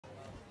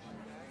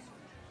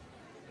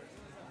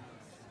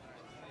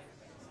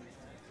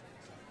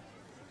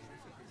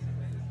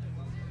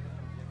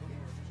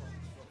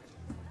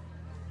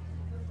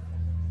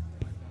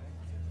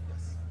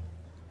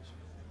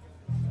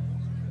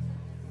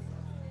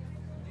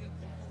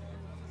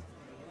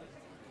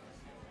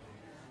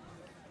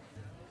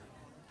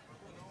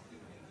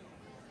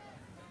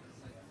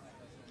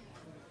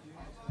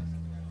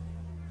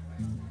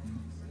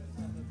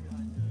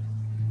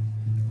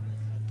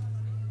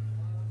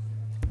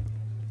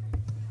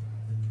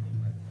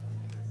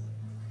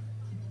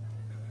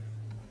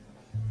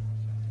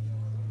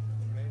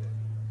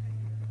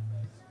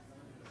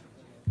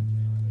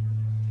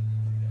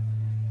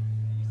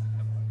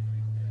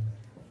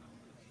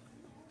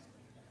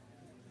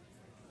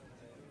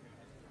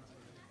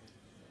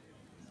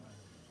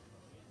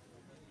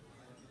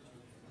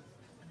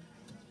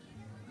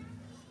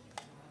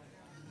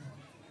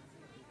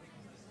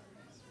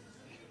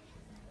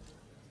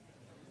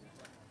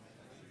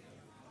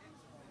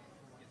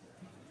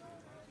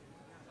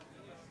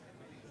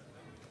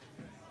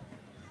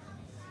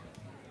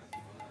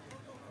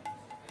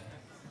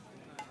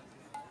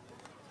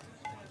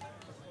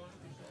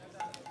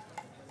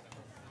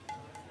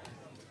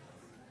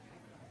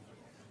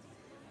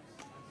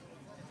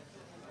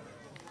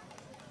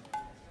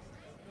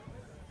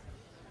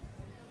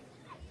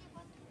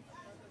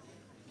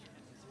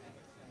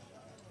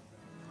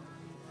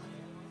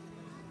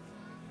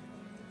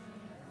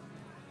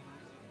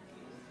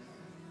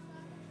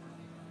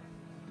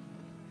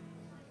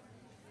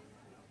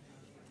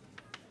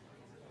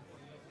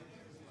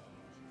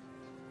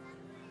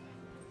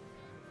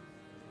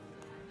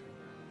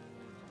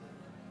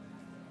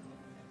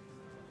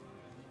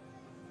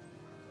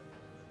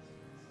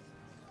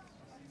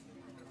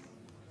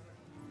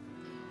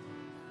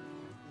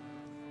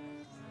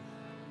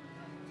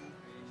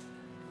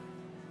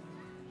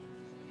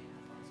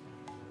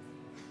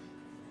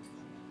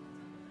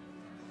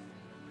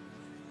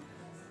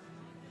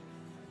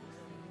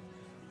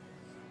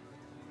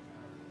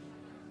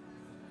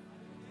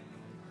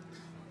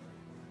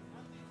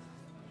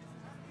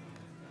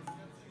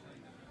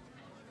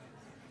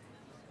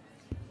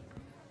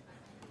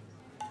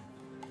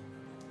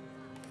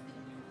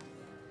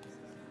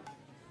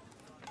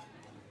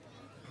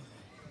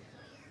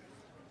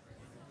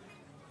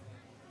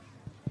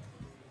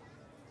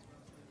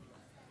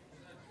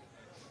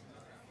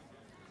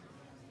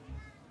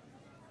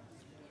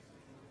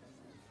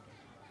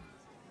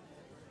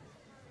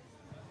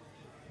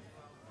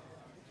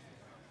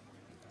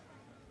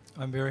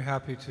I'm very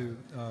happy to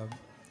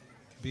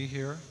be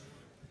here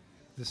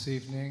this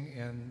evening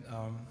in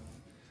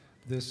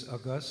this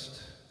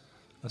august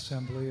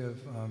assembly of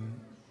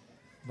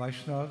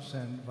Vaishnavas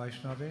and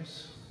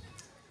Vaishnavis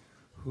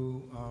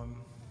who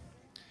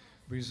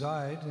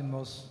reside in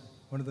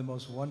one of the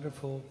most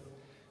wonderful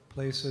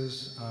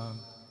places,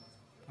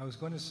 I was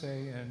going to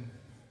say in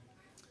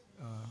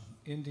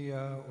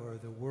India or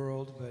the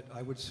world, but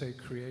I would say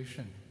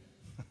creation.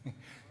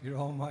 You're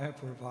all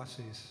Mayapur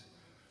Vasis,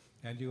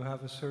 and you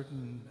have a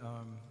certain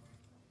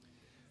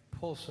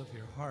pulse of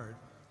your heart,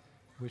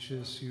 which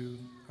is you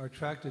are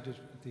attracted to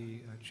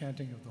the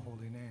chanting of the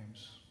holy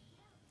names.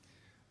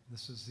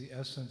 This is the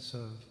essence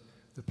of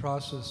the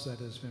process that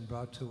has been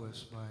brought to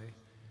us by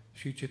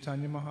Sri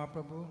Chaitanya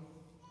Mahaprabhu,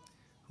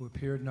 who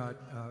appeared not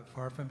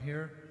far from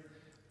here.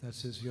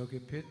 That's his Yogi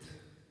Pit,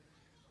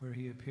 where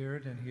he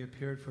appeared, and he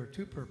appeared for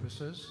two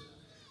purposes.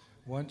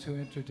 One, to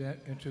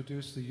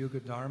introduce the Yuga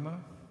Dharma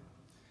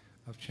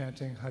of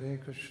chanting Hare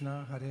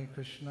Krishna,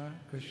 Krishna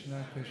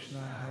Krishna,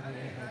 Hare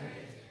Hare,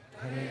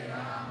 Hare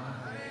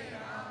Rama, Hare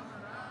Rama,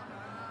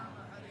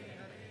 Rama Hare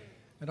Hare.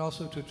 And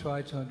also to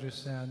try to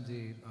understand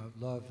the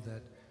love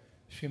that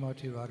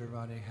Srimati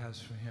Radharani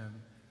has for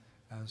him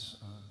as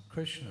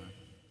Krishna.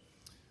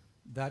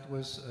 That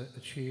was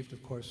achieved,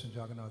 of course, in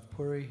Jagannath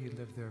Puri. He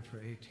lived there for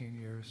 18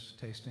 years,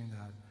 tasting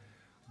that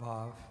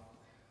bhav.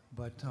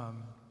 But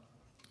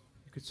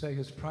you could say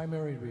his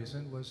primary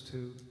reason was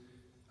to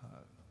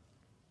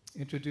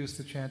introduce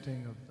the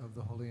chanting of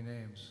the holy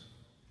names.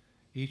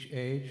 Each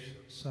age,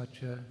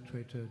 Satya,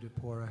 Treta,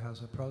 Dupura,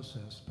 has a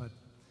process, but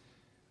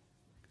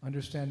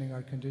understanding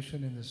our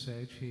condition in this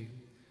age, he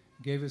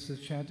gave us this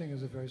chanting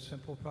as a very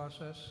simple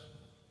process.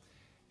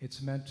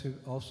 It's meant to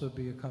also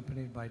be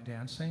accompanied by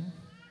dancing,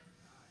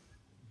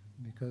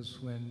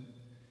 because when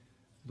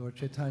Lord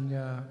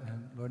Chaitanya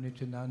and Lord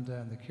Nityananda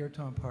and the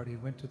Kirtan party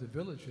went to the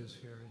villages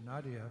here in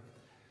Nadia,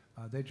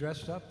 they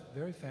dressed up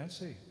very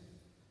fancy.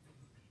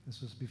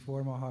 This was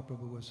before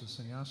Mahaprabhu was a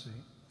sannyasi.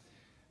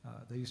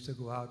 They used to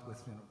go out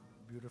with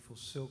beautiful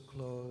silk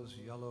clothes,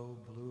 yellow,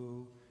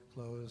 blue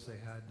clothes. They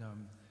had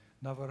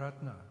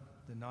Navaratna,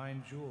 the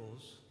 9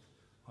 jewels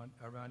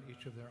around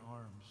each of their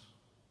arms.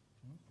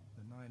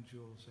 The 9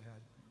 jewels, they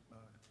had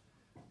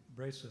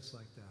bracelets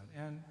like that,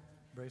 and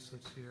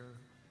bracelets here,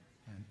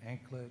 and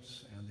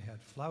anklets, and they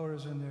had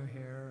flowers in their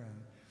hair,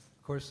 and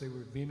of course they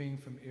were beaming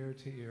from ear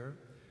to ear,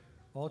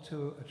 all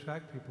to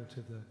attract people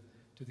to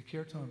the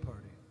Kirtan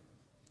party.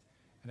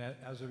 And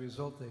as a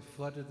result, they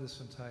flooded this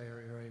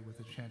entire area with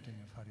the chanting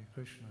of Hare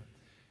Krishna.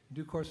 In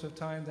due course of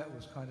time, that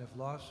was kind of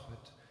lost,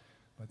 but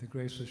by the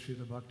grace of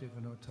Srila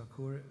Bhaktivinoda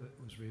Thakur, it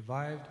was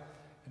revived,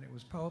 and it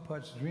was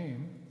Prabhupada's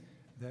dream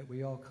that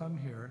we all come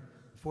here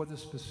for the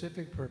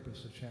specific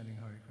purpose of chanting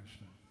Hare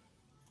Krishna.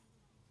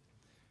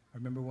 I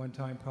remember one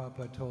time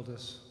Prabhupada told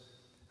us,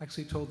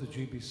 actually told the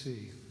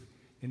GBC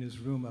in his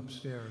room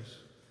upstairs,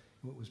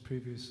 what was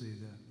previously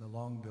the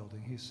long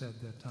building, he said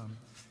that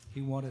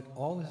he wanted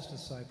all his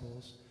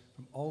disciples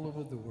from all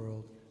over the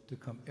world to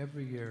come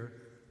every year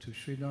to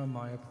Sridham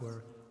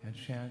Mayapur and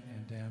chant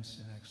and dance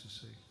in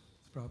ecstasy.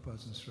 It's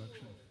Prabhupada's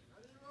instruction.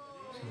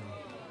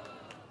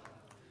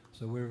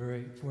 So we're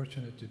very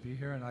fortunate to be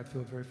here, and I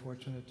feel very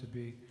fortunate to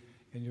be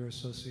in your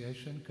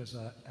association, because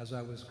as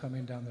I was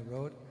coming down the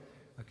road,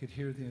 I could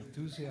hear the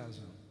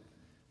enthusiasm,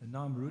 the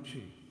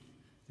namruchi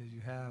that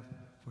you have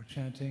for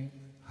chanting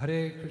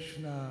Hare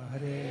Krishna,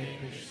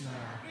 Krishna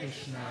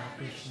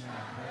Krishna,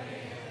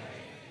 Hare Hare,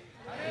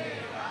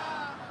 Hare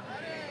Rama,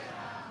 Rama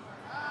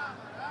Rama,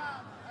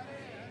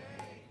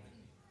 Hare Hare.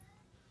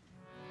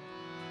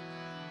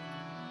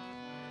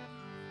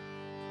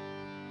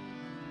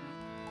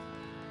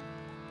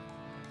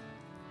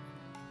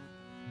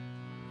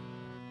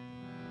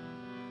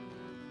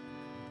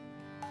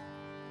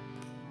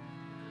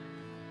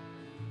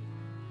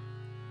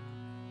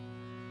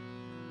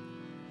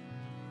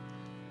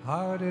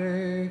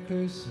 Hare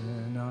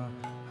Krishna,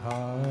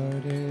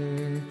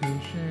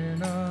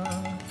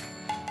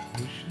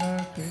 Krishna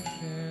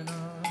Krishna,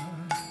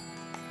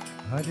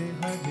 Hare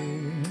Hare,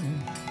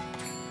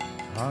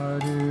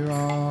 Hare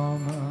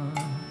Rama,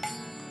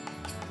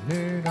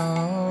 Hare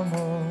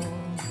Rama,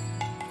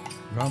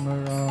 Rama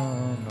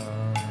Rama,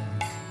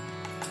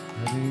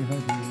 Hare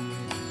Hare.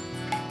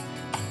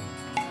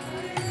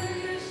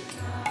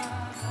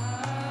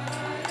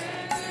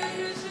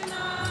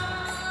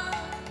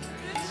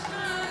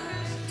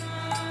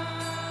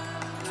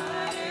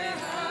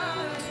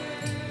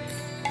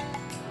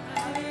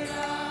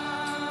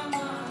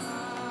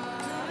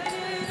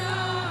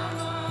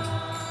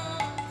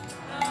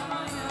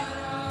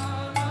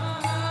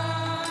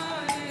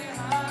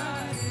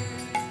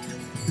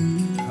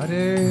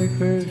 Hare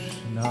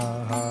Krishna,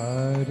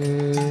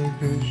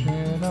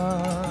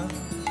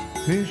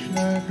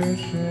 Krishna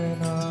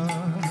Krishna,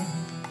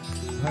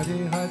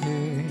 Hare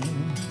Hare,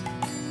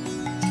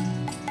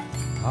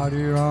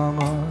 Hare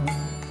Rama,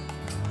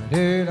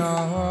 Hare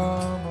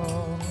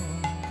Rama,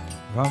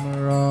 Rama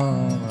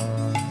Rama,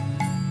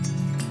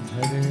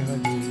 Hare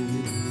Hare.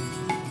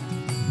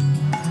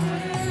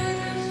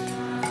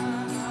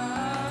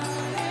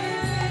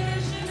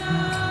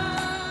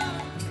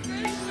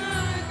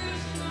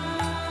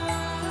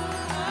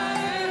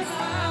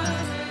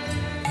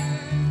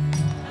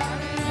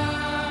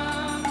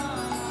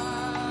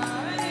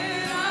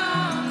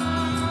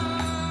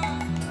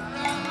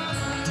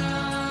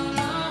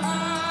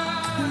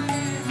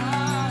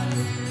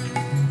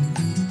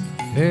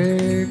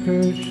 Hare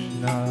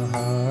Krishna,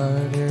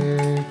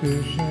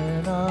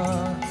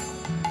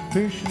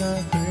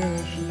 Krishna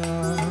Krishna,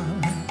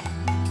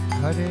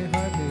 Hare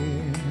Hare,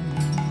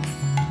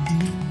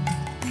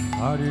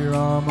 Hare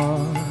Rama,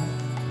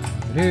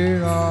 Hare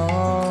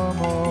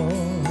Rama,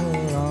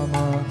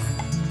 Rama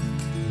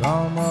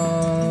Rama,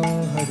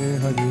 Hare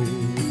Hare.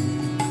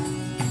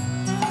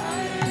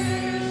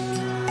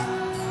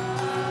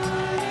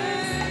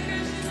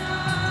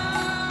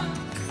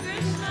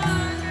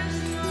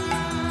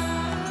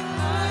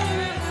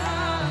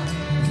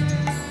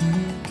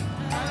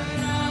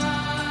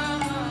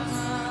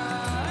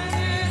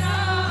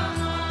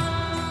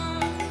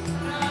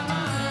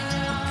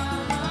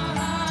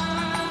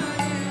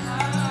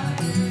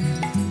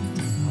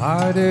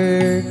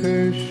 Hare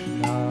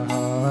Krishna,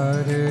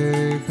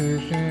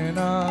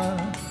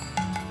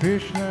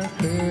 Krishna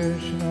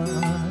Krishna,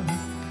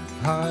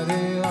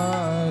 Hare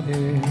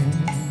Hare,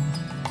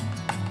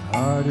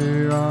 Hare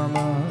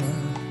Rama,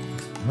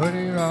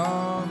 Hare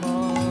Rama,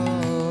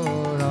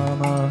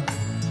 Rama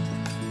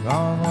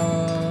Rama,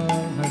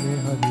 Hare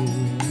Hare.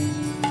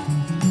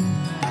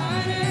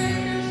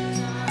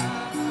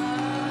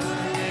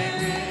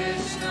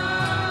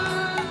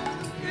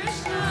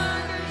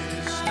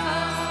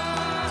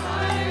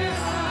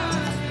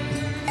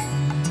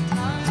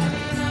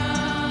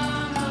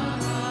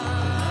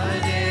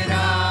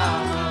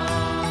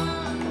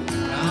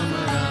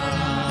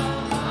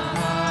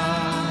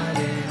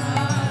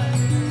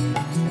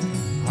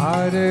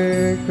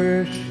 Hare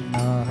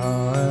Krishna,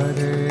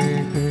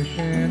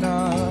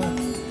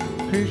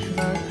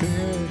 Krishna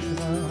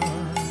Krishna,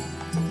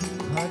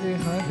 Hare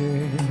Hare,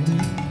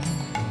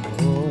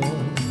 oh,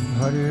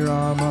 Hare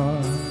Rama,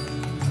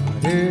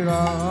 Hare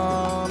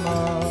Rama,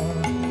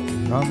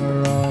 Rama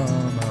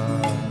Rama,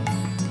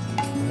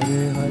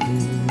 Hare Hare.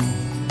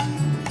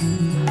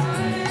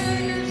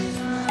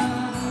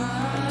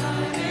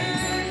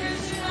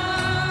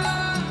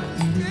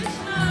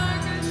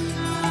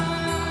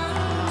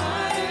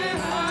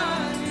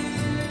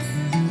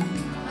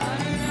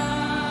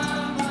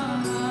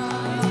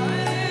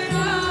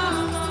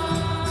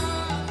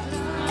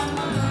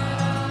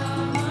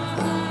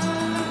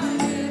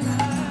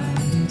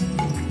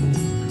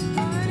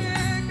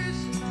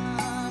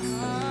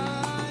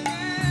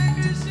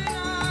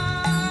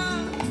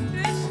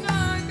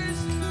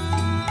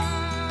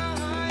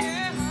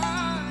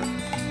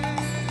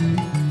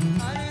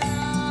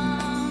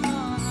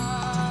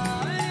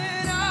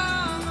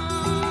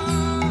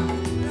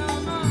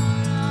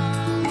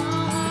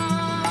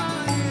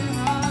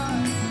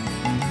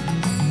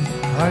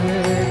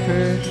 Hare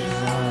Krishna,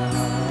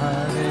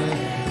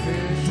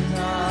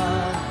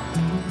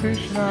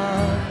 Krishna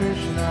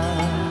Krishna,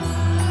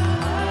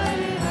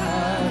 Hare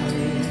Hare,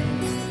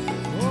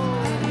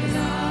 oh,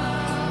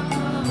 Hare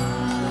Rama,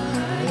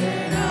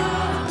 Hare Hare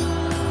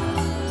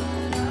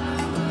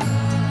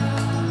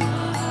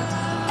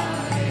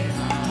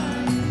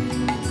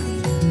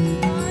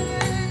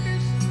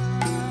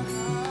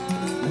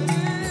Krishna,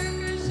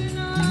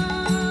 Krishna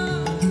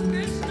Krishna,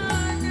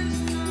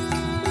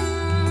 Hare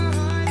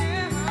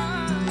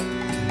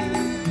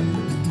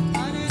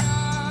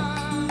Hare,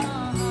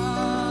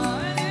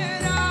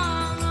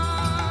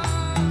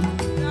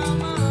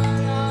 oh,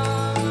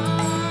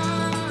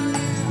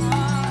 Hare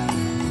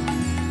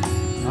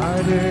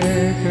Rama,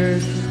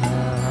 Krishna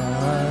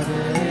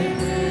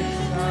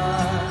Krishna,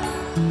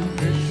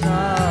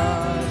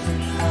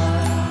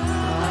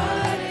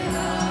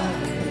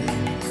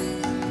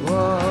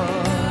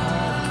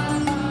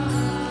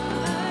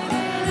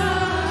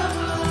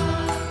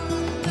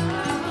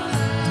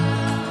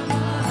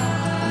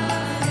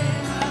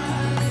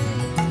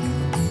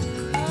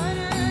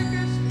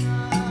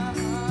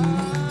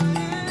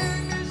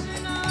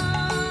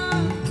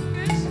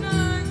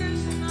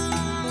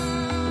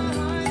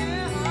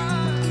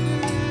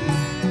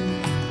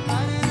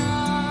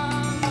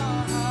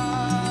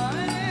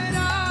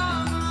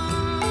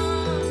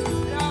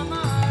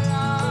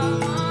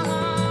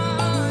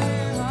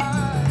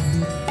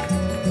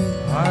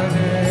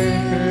 Hare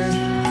Hare,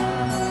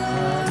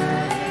 Hare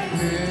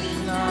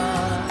Krishna,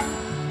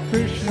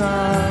 Krishna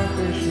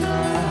Krishna,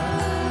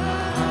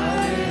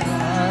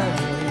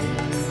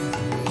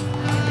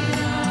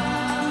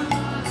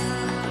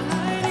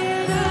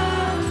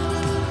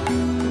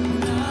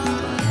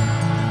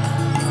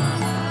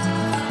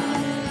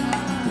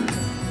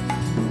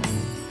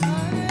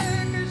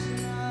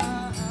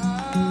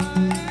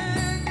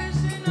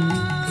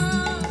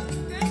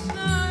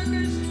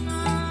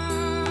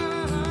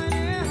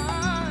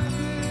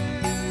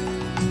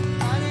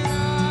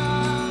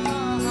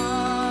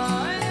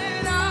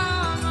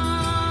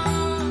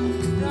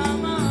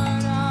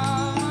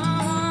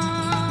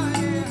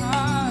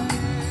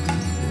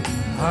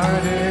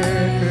 Hare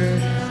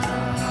Hare,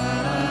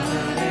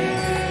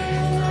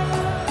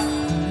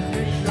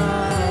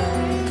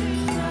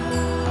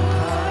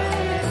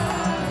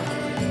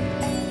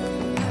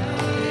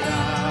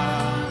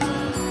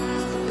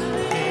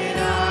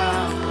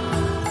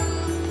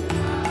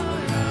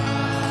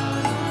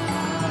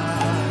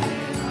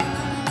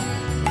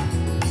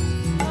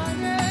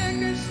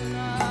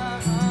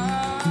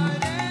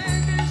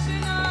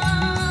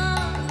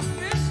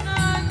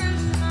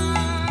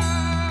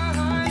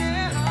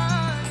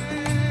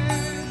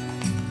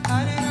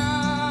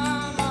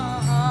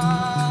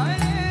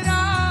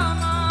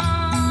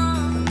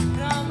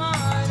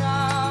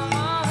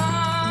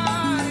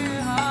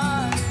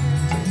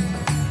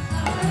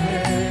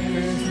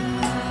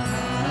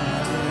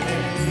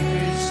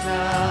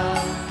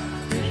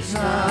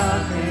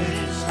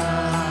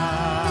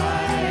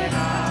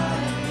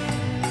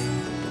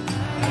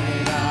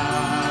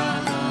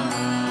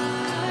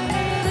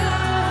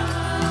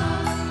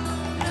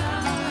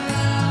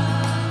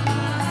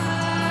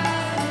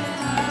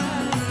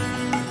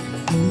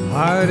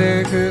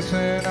 Hare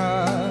Krishna,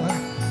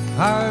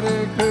 Hare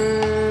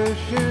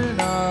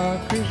Krishna,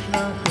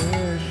 Krishna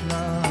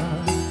Krishna,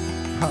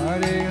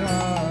 Hare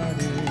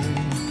Hare,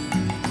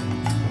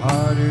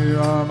 Hare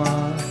Rama,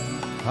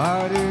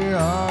 Hare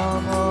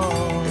Rama,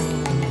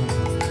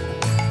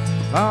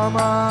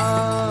 Rama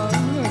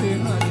Hare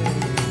Hare,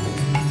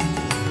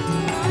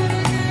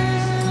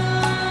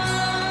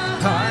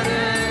 Hare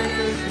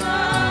Krishna,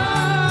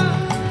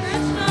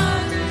 Krishna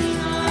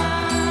Krishna,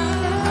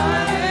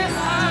 Hare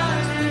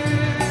Hare,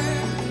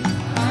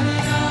 Hare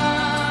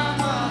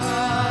Rama,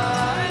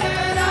 Hare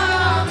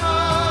Rama,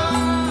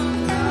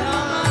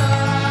 Rama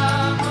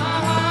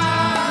Rama,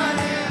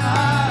 Hare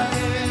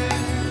Hare,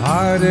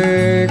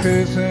 Hare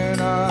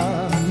Krishna,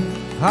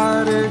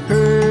 Hare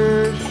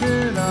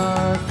Krishna,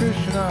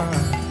 Krishna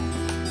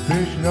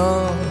Krishna,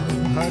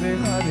 Hare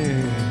Hare,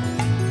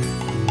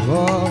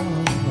 Om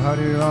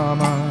Hare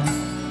Rama,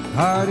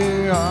 Hare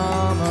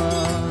Rama,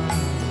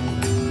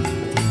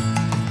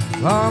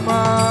 Rama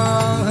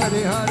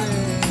Hare Hare,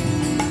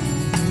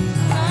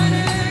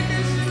 Hare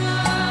Krishna,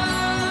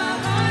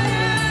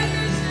 Hare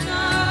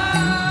Krishna,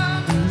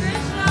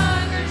 Krishna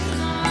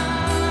Krishna,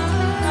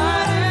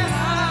 Hare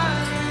Hare,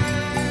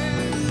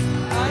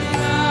 Hare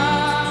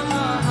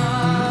Rama,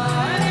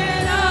 Hare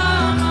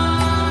Rama,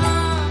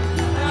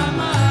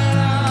 Rama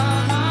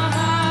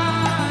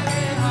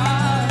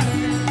Rama,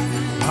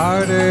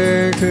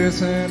 Hare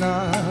Krishna,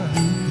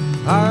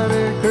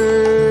 Hare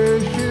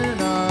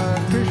Krishna,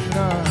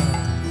 Krishna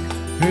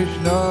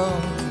Krishna,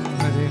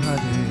 Hare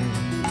Hare,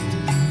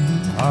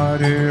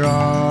 Hare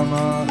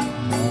Rama,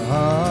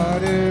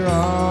 Hare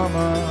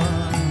Rama,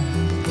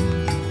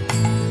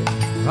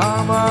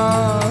 Rama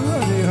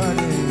Hare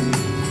Hare,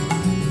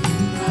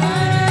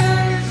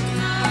 Hare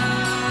Krishna,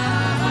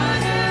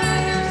 Hare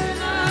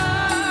Krishna,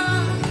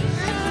 Krishna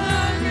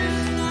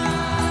Krishna,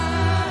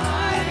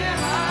 Hare Hare,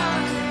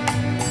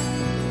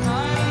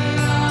 Hare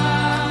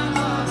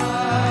Rama,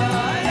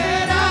 Hare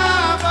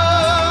Rama,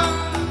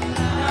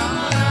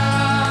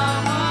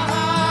 Rama Rama,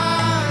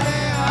 Hare Hare,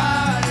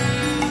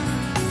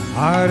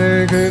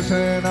 Hare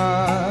Krishna,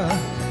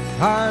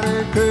 Hare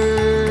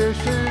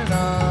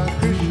Krishna,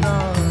 Krishna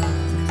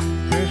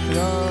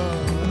Krishna,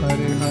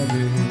 Hare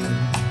Hare,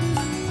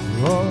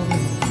 Om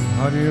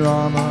Hare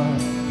Rama,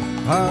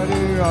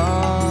 Hare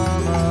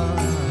Rama,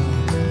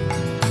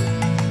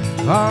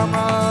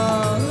 Rama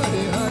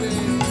Hare Hare,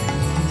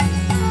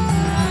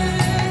 Hare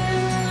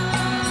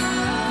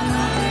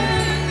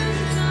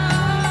Krishna,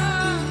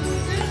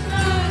 Krishna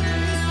Krishna,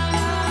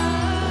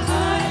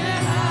 Hare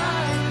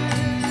Hare,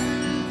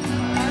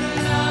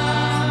 Hare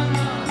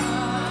Rama,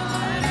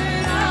 Hare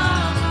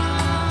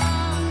Rama,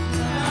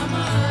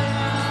 Rama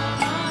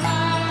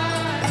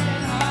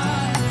Rama,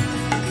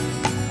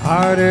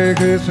 Hare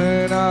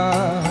Krishna,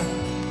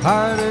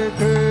 Hare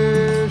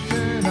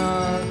Krishna,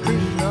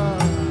 Krishna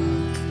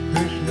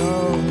Krishna,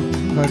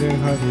 Hare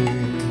Hare,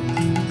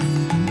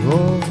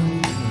 Om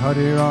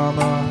Hare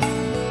Rama,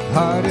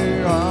 Hare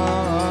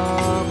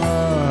Rama,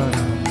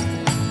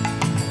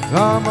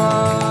 Rama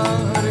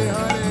Hare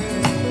Hare,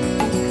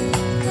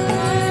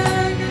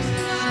 Hare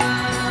Krishna,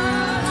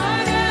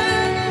 Hare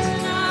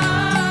Krishna,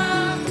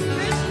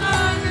 Krishna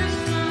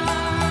Krishna,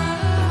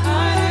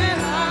 Hare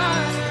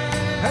Hare,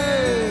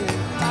 hey,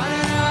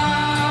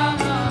 Hare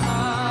Rama,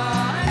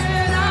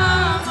 Hare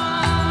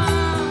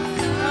Rama,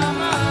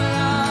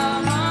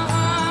 Rama Rama,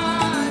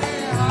 Hare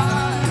Hare.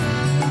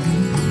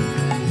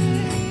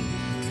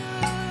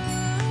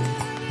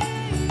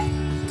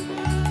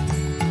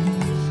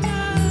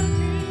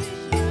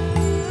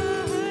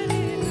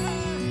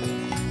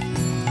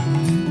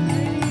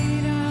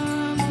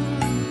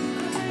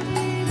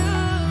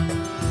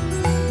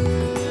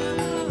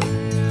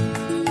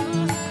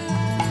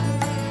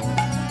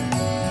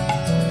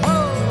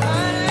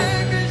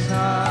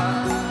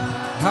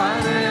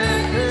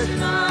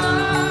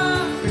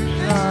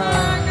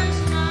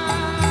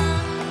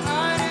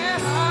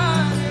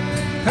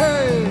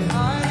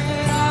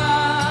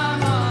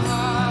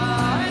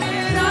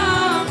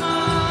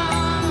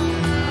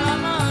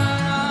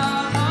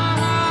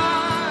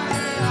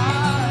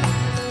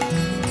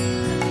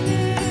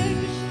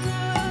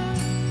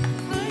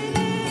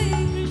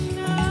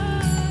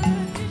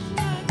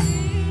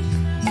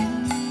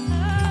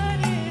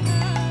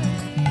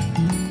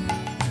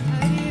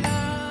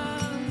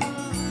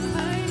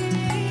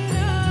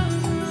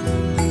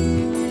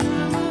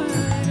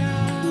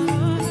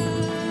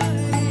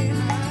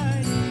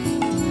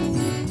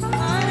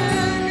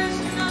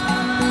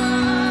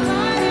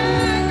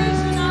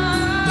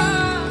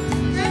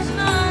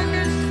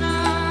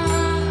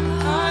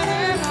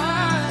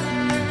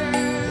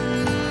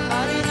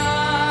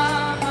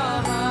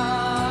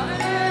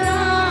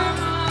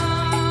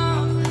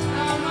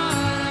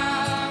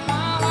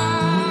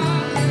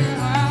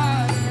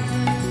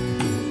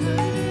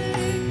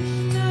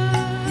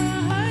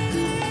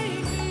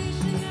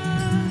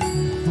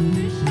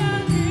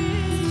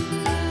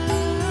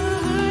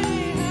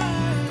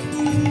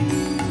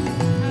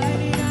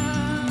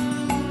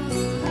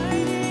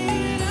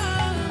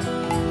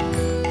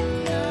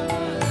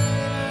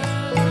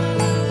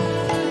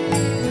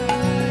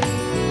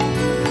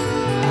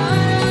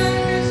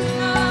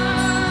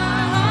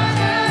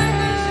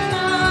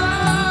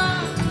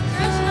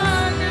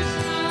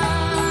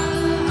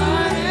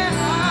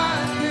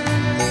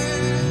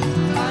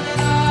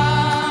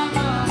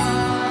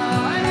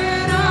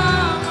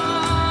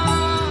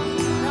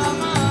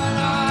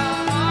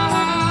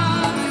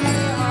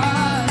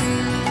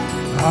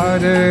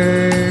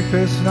 Hare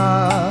Krishna,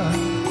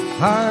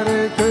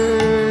 Hare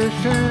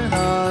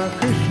Krishna,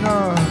 Krishna,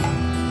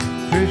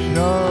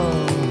 Krishna,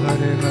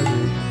 Hare Hare,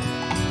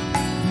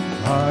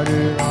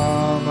 Hare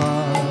Rama,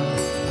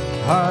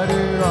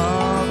 Hare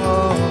Rama,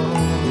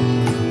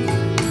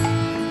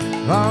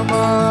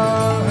 Rama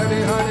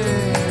Hare Hare.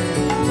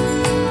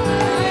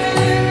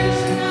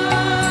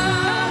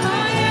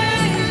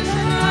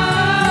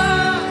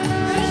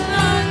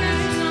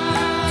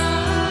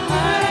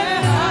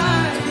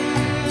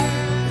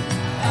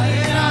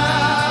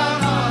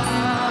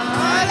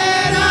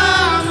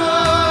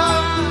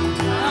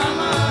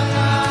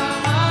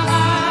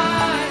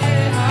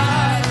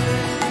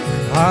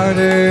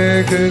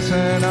 Hare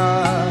Krishna,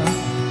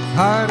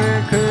 Hare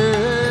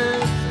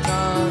Krishna,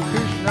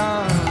 Krishna,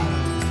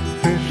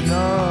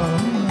 Krishna,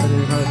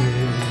 Hare Hare.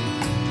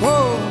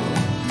 Whoa!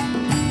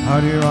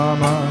 Hare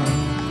Rama,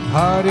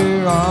 Hare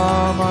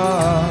Rama,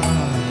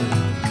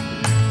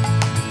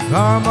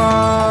 Rama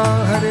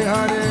Hare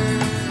Hare.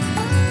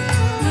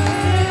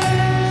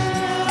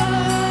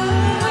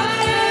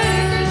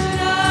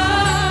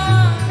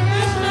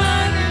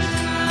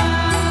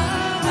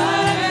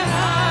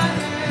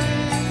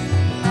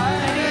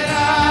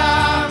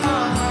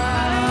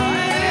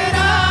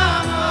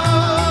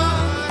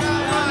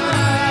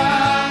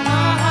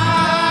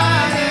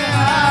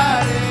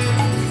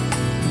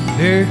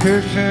 Hare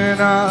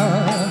Krishna,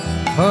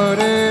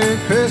 Hare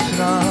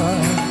Krishna,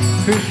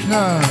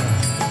 Krishna,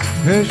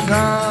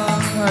 Krishna,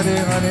 Hare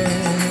Hare,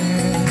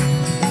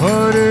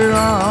 Hare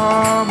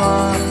Rama,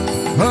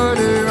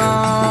 Hare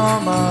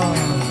Rama,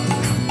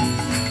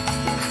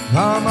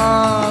 Rama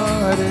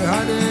Hare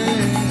Hare.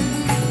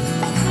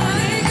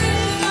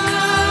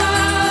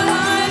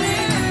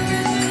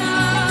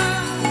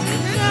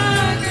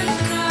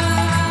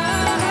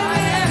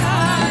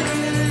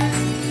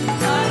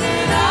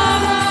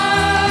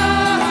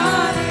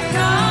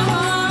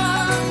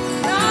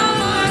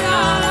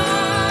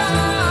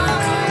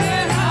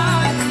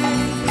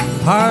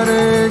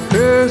 Hare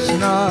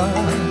Krishna,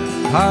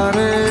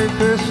 Hare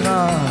Krishna,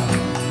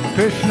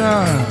 Krishna,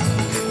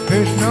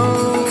 Krishna,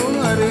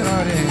 Hare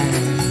Hare,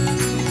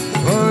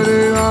 Hare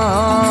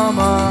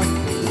Rama,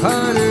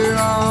 Hare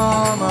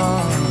Rama,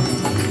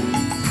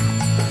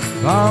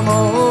 Rama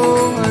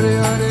Hare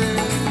Hare.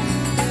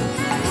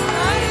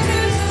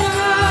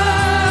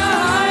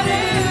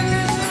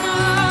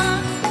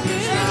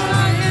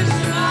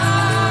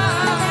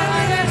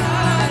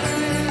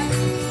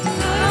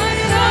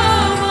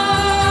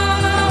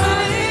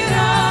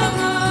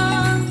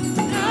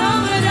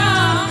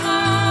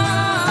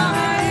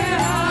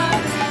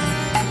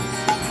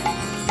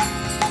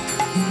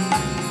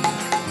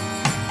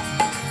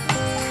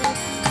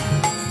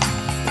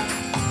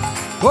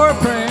 Gaur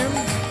Prem,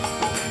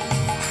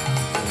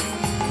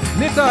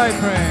 Nitai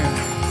Prem.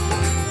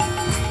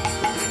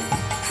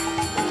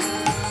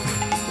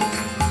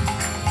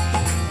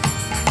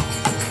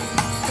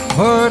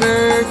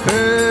 Hare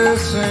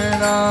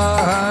Krishna,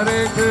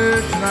 Hare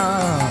Krishna,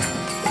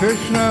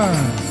 Krishna,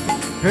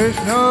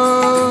 Krishna,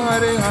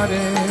 Hare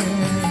Hare,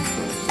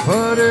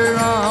 Hare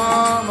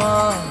Rama,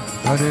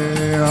 Hare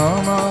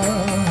Rama,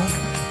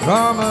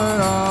 Rama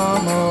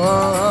Rama,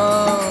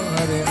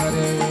 Hare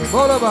Hare.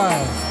 Bolo bhai.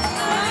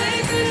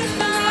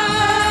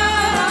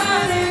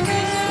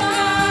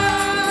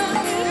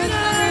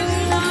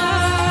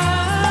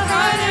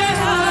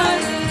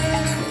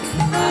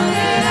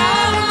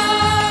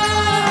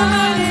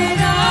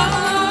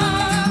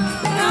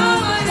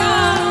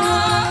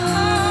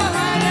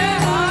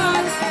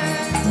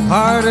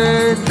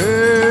 Hare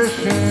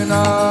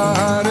Krishna,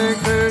 Hare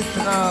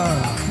Krishna,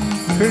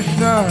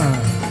 Krishna,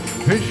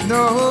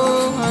 Krishna,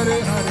 Hare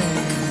Hare,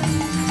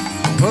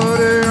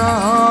 Hare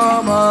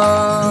Rama,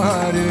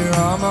 Hare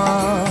Rama,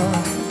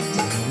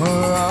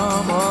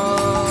 Rama,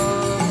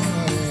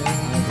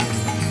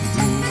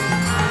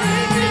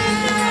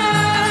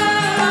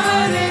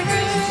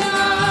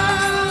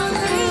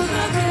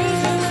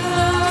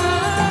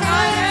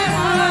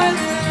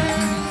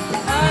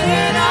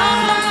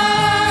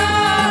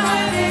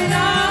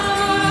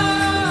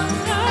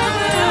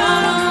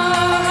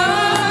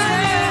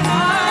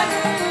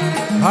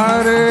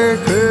 Hare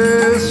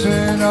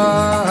Krishna,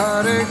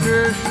 Hare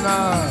Krishna,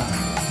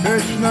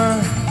 Krishna,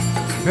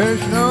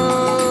 Krishna,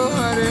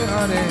 Hare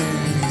Hare,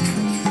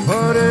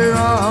 Hare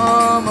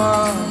Rama,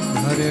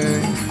 Hare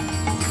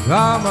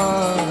Rama,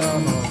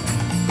 Rama,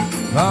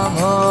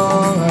 Rama,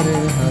 Hare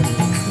Hare.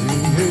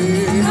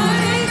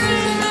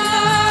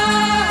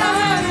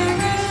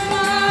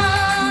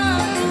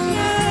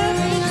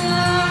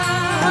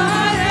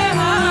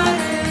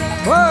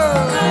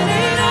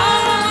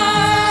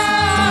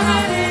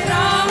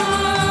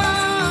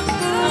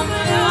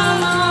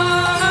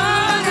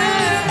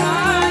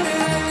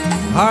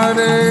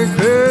 Hare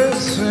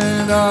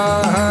Krishna,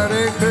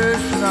 Hare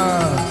Krishna,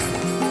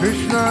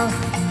 Krishna,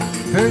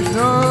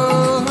 Krishna,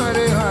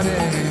 Hare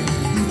Hare,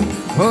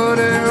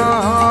 Hare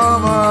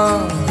Rama,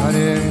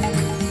 Hare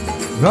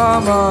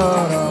Rama,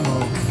 Rama,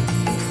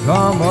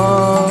 Rama,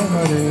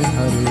 Hare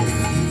Hare.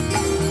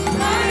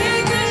 Hare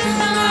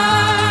Krishna,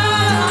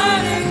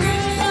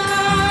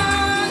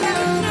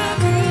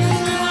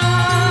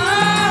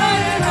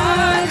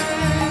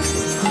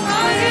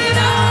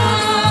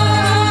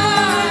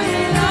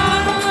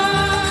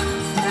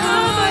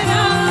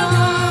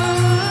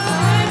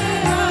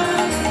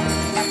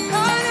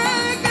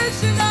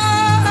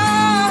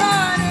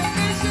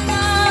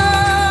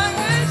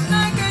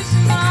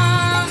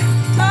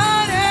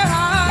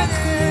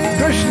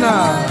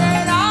 Krishna. Hare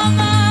Rama, Hare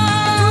Rama,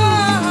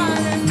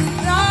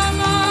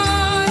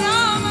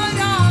 Rama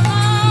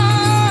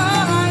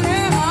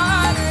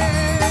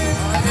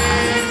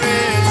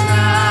Rama,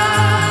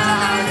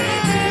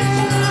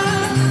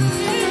 Hare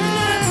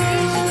Hare,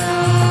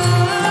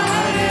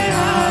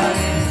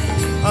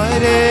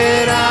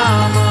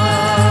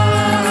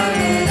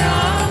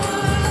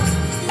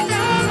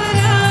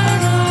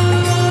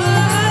 Hare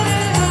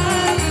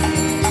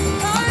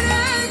Krishna,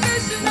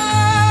 Hare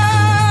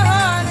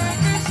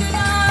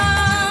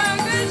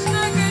Krishna,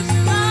 Krishna Krishna, Hare Hare,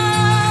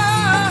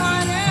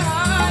 Hare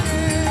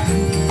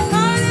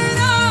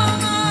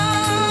Rama,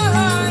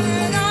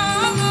 Hare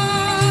Rama,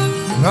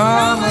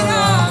 Rama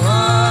Rama.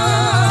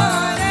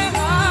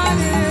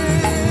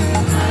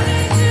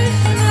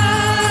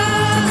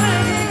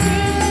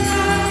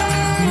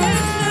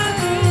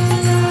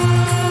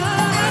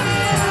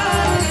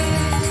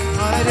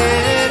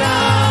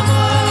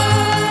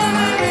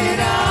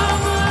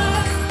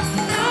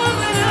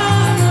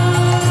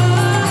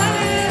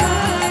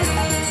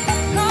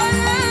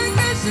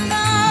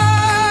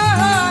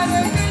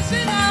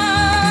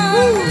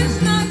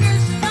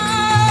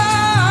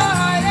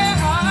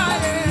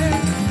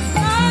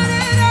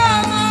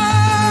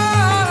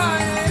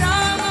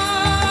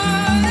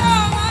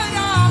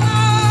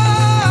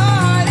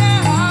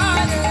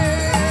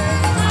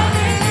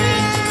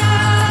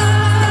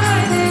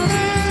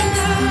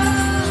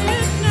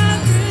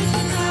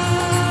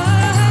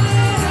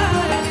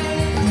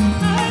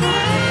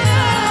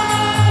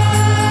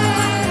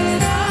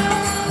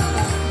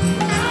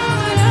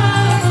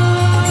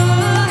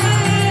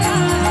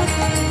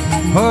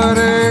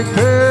 Hare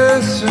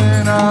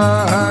Krishna,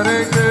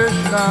 Hare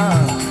Krishna,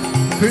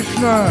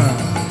 Krishna,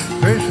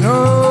 Krishna,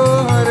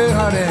 Hare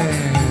Hare,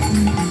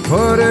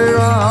 Hare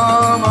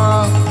Rama,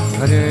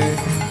 Hare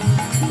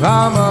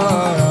Rama,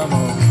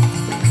 Rama,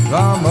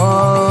 Rama,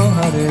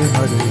 Hare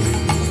Hare.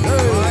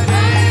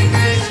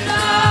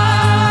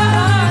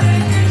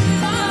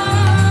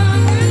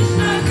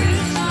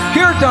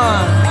 Kirtan.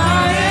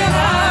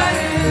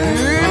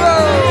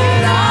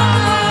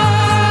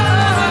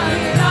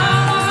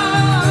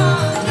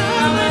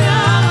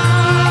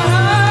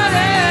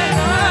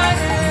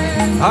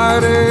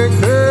 Hare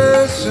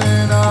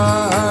Krishna,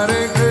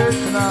 Hare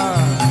Krishna,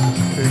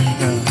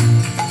 Krishna,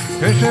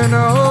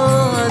 Krishna,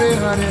 Hare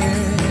Hare,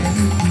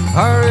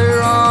 Hare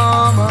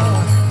Rama,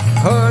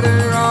 Hare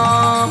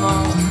Rama,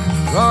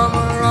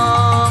 Rama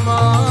Rama,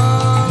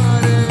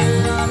 Hare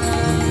Hare.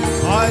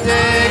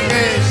 Hare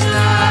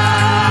Krishna,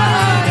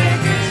 Hare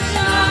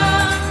Krishna,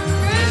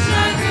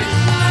 Krishna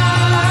Krishna,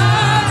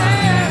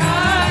 Hare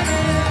Hare,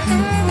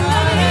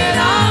 Hare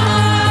Rama,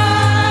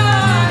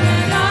 Hare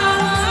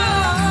Rama,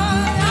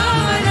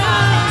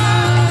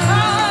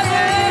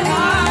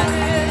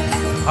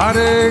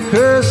 Hare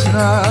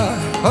Krishna,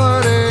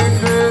 Hare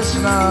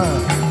Krishna,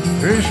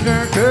 Krishna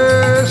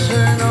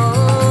Krishna,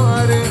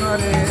 Hare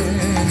Hare,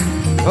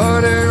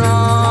 Hare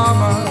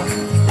Rama,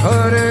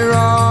 Hare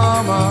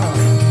Rama,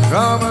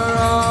 Rama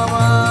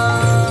Rama,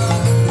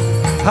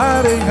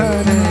 Hare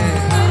Hare.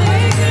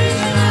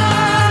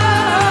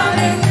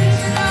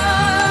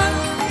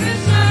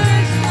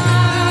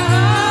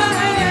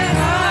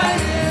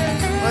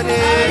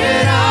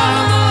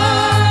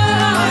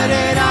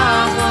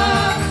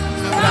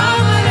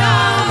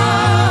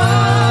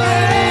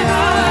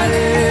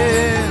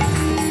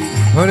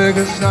 Hare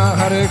Krishna,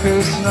 Hare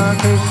Krishna,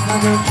 Krishna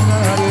Krishna,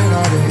 Hare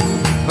Hare,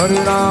 Hare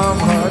Ram,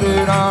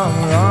 Hare Ram,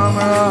 Ram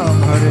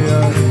Ram, Hare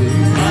Hare.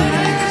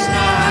 Hare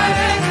Krishna,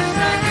 Hare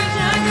Krishna,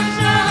 Krishna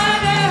Krishna,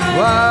 Hare Hare,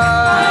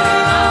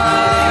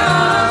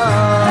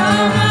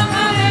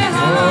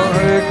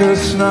 Hare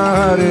Krishna,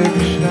 Hare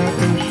Krishna,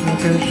 Krishna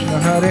Krishna,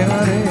 Hare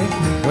Hare,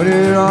 Hare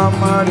Ram,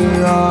 Hare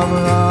Ram,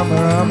 Ram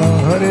Ram,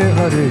 Hare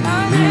Hare.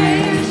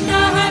 Hare Krishna,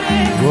 Hare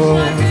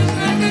Krishna.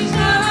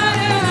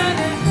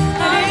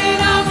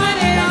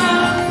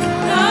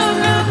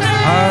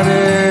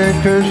 Hare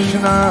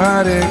Krishna,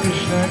 Hare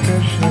Krishna,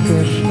 Krishna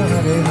Krishna,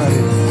 Hare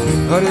Hare,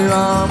 Hare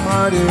Ram,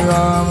 Hare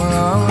Ram,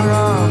 Ram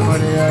Ram,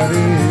 Hare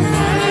Hare.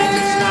 Hare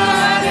Krishna,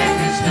 Hare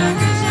Krishna,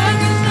 Krishna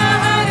Krishna,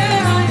 Hare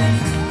Hare,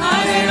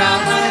 Hare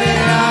Ram, Hare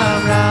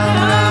Ram,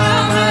 Ram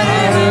Ram, Hare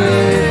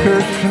Hare.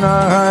 Krishna,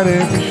 Hare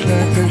Krishna,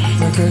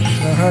 Krishna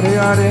Krishna, Hare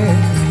Hare,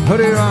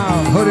 Hare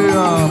Ram, Hare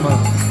Ram,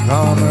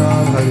 Ram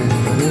Ram, Hare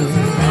Hare.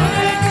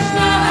 Hare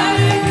Krishna,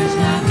 Hare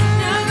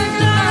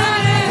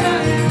Krishna,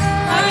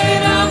 Krishna Krishna,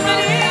 Hare Hare,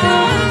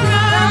 Hare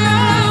Ram, Hare Ram,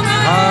 Ram Ram, Hare Hare.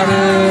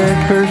 Hare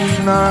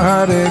Krishna,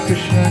 Hare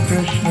Krishna,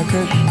 Krishna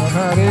Krishna,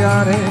 Hare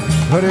Hare,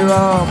 Hare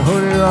Ram,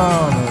 Hare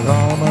Ram,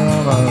 Ram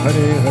Ram,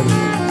 Hare Hare.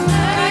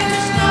 Hare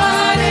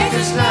Krishna, Hare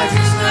Krishna,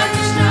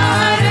 Krishna Krishna,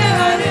 Hare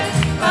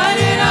Hare,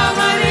 Hare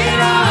Ram, Hare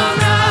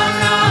Ram,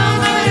 Ram Ram,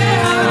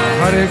 Hare Hare.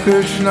 Hare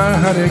Krishna,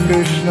 Hare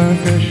Krishna,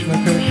 Krishna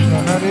Krishna,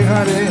 Hare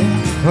Hare,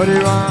 Hare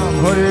Ram,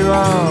 Hare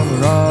Ram,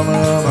 Ram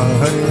Ram,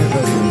 Hare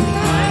Hare.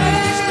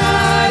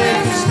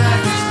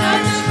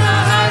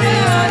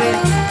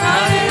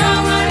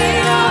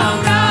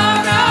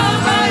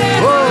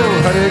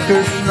 Hare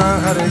Krishna,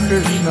 Hare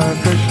Krishna,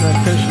 Krishna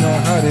Krishna,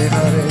 Hare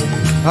Hare,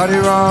 Hare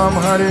Ram,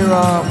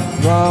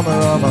 Rama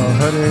Rama,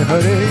 Hare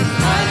Hare.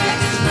 Hare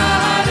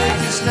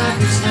Krishna,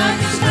 Krishna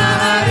Krishna,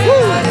 Hare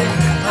Hare.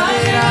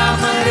 Hare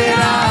Ram,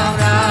 Ram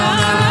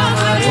Ram,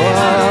 Hare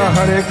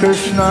Hare.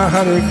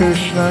 Hare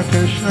Krishna,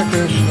 Krishna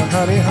Krishna,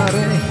 Hare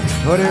Hare.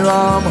 Hare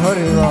Ram,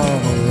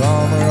 Rama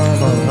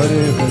Rama,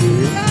 Hare Hare.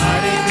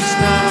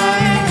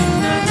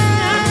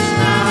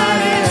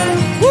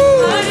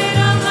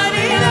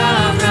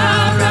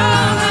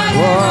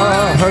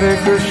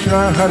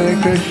 Hare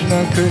Krishna,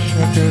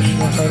 Krishna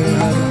Krishna, Hare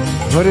Hare.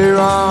 Hare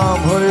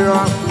Ram, Ram Ram, Hare Krishna, Krishna Krishna, Hare Hare. Hare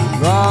Ram,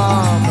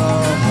 Ram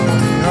Ram,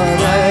 Hare Hare.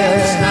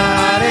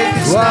 Hare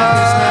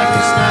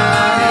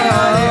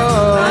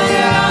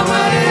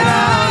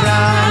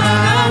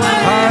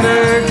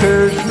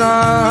Krishna,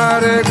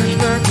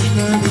 Krishna Krishna, Hare Hare. Hare Ram, Ram Hare Krishna,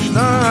 Krishna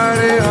Krishna,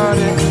 Hare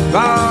Hare.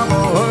 Ram,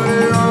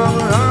 Hare Ram,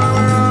 Ram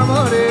Ram,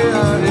 Hare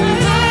Hare.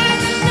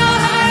 Hare Krishna,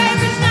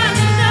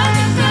 Krishna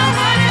Krishna,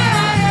 Hare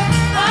Hare.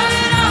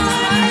 Hare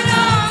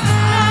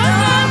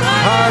Ram,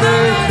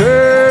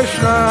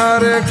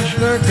 Hare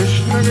Krishna,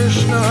 Krishna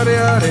Krishna, Hare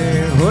Hare.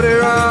 Hare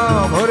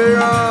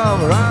Ram,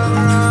 Ram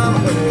Ram,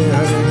 Hare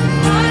Hare.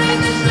 Hare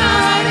Krishna,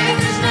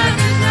 Krishna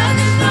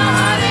Krishna,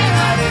 Hare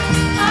Hare.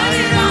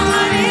 Hare Ram,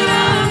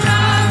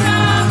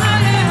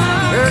 Hare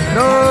Hare.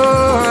 No,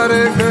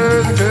 Hare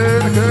Krishna,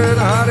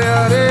 Hare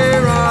Hare,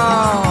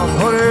 Ram,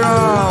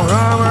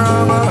 Ram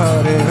Rama,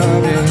 Hare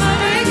Hare.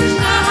 Hare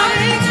Krishna,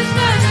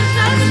 Krishna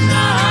Krishna,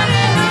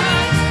 Hare Hare.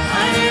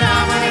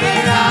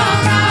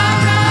 Hare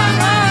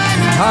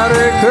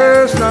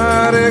Ram,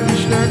 Hare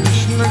Krishna,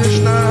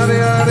 Krishna Hare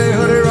Hare,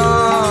 Hare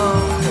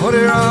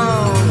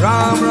Ram,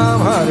 Ram Ram,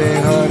 Hare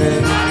Hare.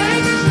 Hare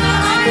Krishna,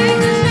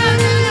 Krishna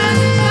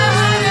Krishna,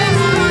 Hare Hare.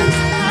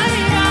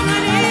 Hare Ram,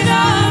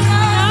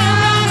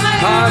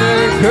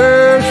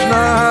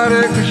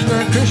 Hare Krishna,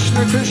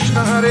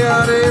 Krishna Hare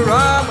Hare,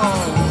 Ram,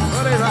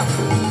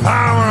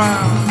 Ram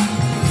Ram.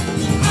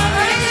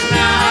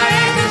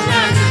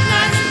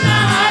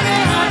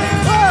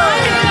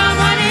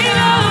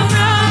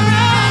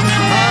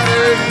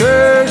 Hare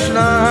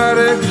Krishna,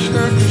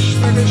 Krishna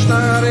Krishna,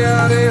 Hare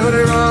Hare.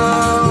 Hare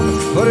Ram, Hare Krishna, Krishna Hare Hare,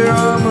 Hare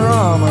Ram,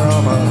 Ram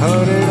Rama,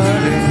 Hare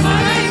Hare.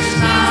 Hare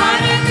Krishna,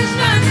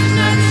 Krishna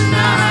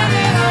Krishna,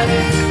 Hare Hare.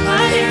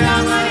 Hare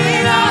Ram,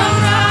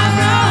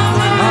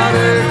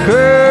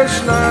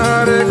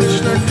 Hare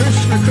Krishna,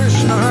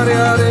 Krishna Hare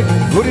Hare,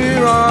 Hare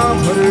Ram,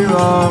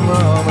 Ram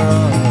Rama,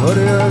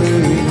 Hare Hare.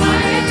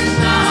 Hare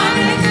Krishna,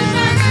 Krishna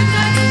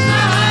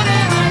Krishna, Hare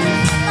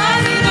Hare.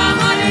 Hare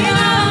Ram, Hare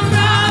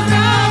Hare.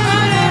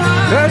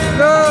 Let's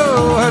go,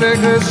 Hare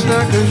Krishna,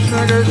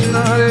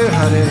 Krishna Hare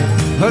Hare,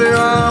 Hare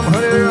Ram,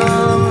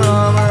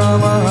 Ram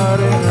Rama,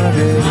 Hare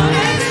Hare.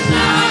 Hare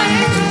Krishna,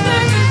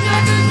 Krishna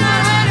Krishna,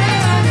 Hare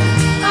Hare.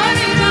 Hare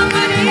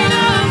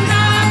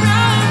Ram,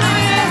 Hare Hare.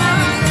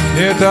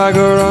 Nitai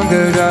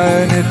Gauranga Jai,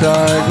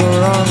 Nitai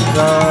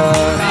Gauranga.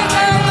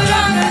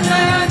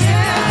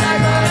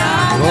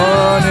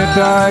 Oh,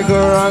 Nitai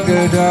Gauranga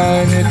Jai,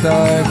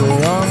 Nitai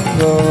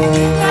Gauranga.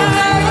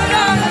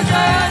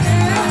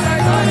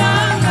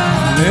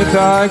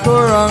 Nitai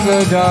Gauranga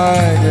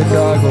Jai,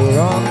 Nitai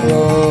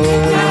Gauranga.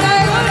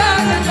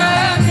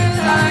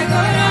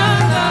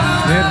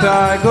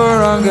 Nitai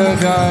Gauranga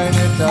Jai,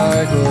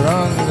 Nitai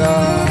Gauranga.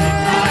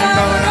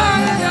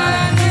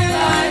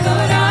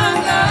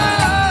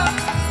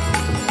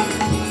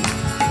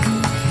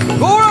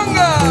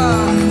 Gauranga!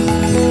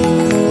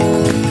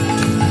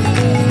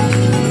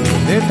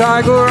 Nitai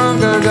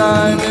Gauranga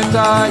Jai,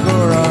 Nitai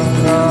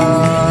Gauranga.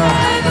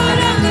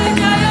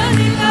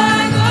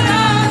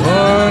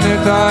 Oh,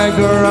 Nitai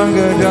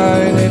Gauranga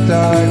Jai,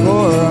 Nitai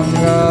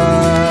Gauranga.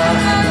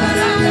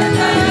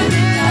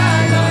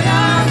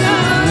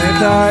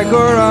 Nitai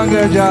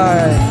Gauranga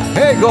Jai.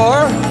 Hey,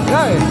 Gaur!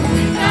 Jai!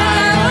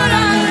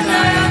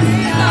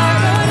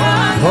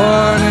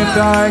 Oh,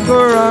 Nitai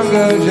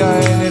Gauranga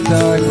Jai,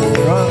 Nitai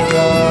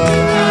Gauranga.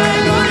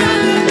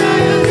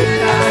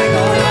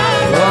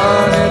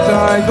 Oh,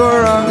 Nitai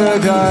Gauranga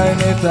Jai,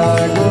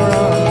 Nitai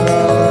Gauranga.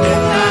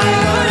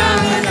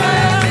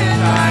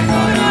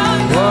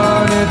 Oh,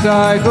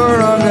 Nitai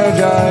Gauranga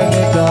Jai,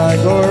 Nitai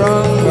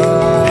Gauranga.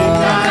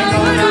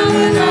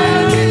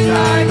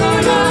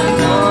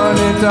 Oh,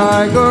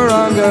 Nitai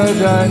Gauranga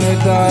Jai,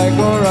 Nitai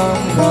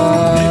Gauranga.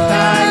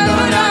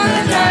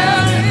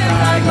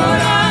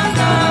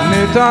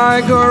 Nitai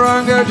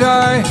Gauranga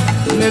Jai,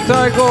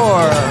 Nitai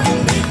Gaur.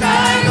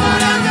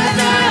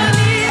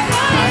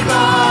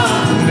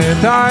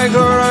 Nitai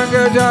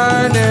Gauranga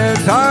Jai,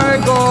 Nitai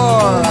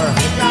Gaur.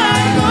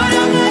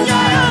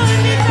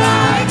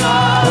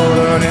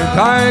 Oh,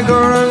 Nitai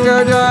Gauranga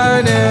Jai,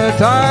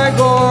 Nitai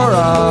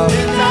Gaura.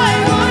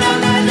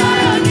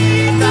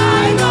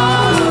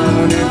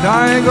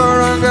 Nitai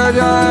Gauranga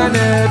Jai,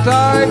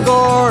 Nitai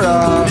Gaura.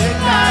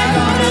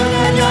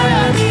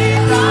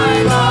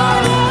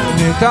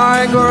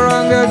 Nitai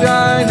Gauranga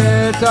Jai,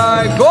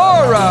 Nitai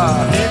Gaura.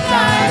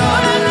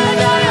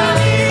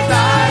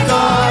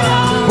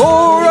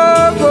 Gaura,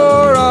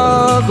 Gaura,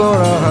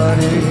 Gaura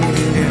Hari.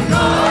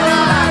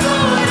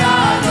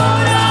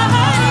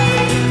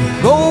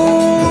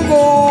 Gaur,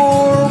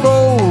 Gaur,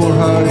 Gaur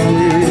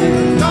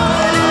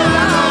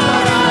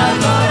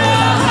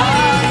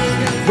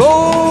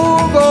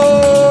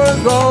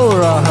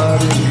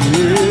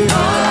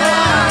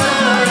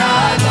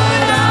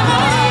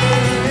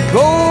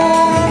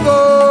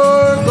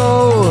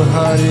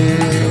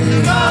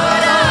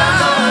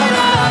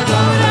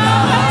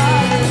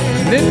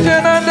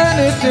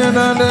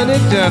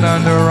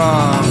Nityananda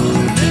Ram.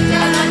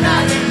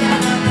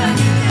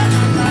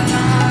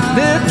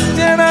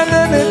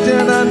 Nityananda,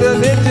 Nityananda,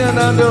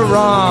 Nityananda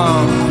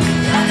Ram.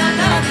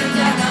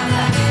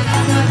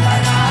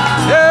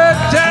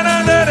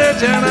 Nityananda,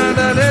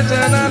 Nityananda,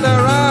 Nityananda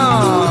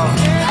Ram.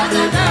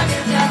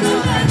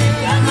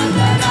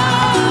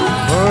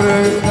 Hare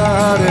Krishna,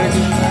 Hare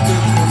Krishna,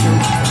 Krishna Krishna,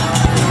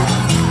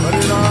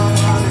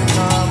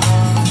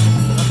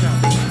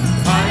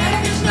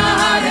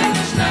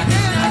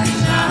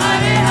 Hare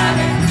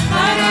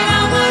Ram, Hare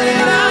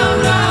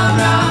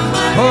Ram.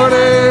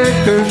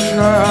 Hare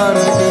Krishna,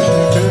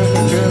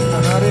 Krishna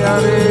Krishna, Hare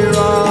Hare,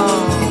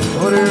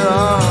 Hare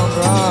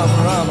Ram,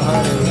 Ram Ram,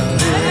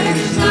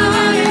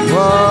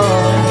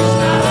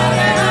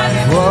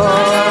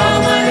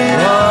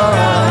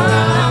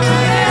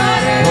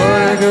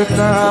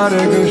 Hare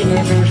Krishna,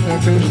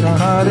 Krishna Krishna,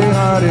 Hare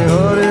Hare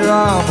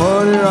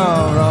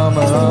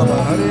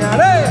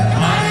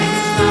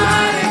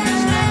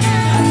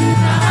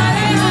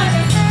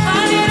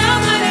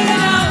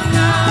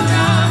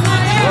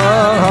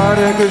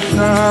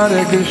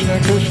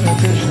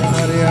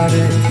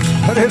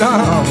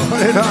Ram,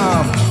 Hare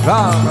Ram,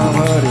 Ram Ram,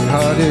 Hare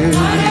Hare.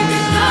 Hare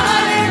Krishna,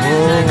 Krishna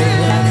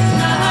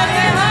Whoa,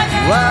 Hare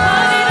Hare, whoa, Hare Krishna, Krishna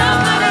Krishna, Hare Hare, Hare Ram, Ram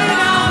Ram,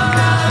 Hare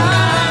Hare.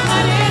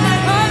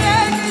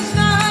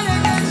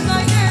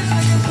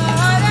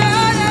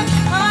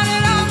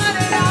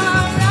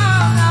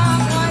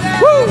 Hare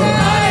Krishna,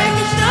 Krishna Krishna, Hare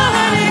Hare,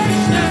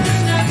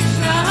 Hare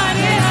Ram,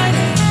 Ram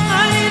Ram,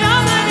 Hare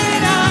Hare.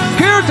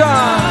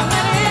 Kirtan.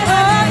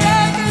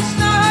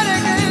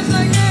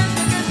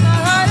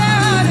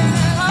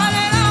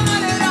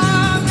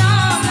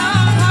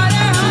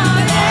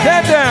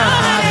 Chant dance,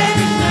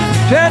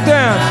 chant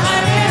dance,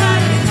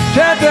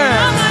 chant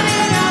dance,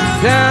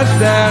 dance,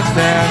 dance,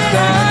 dance,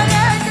 dance.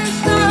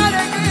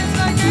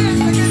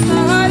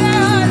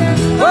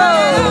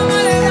 Whoa!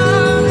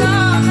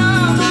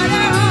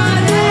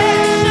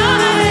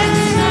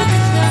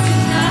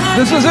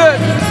 This is it.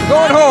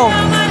 Going home.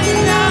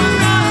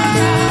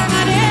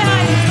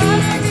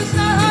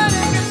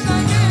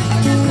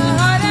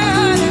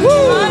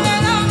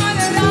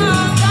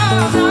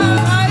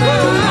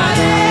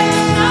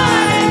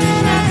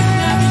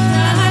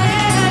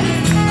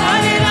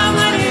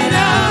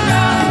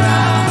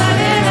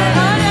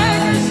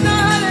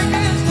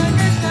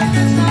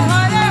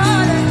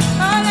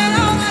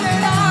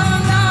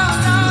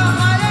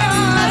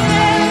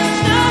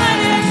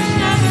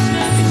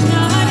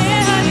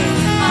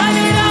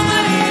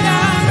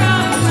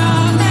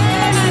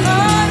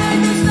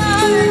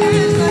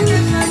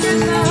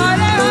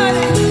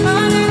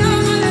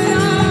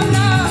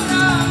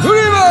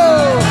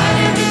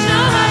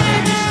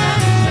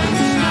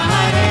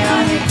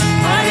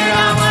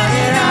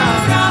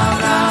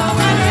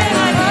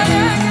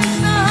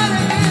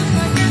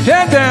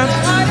 Chant dance,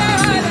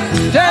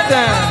 chant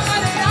dance.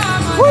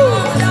 Woo!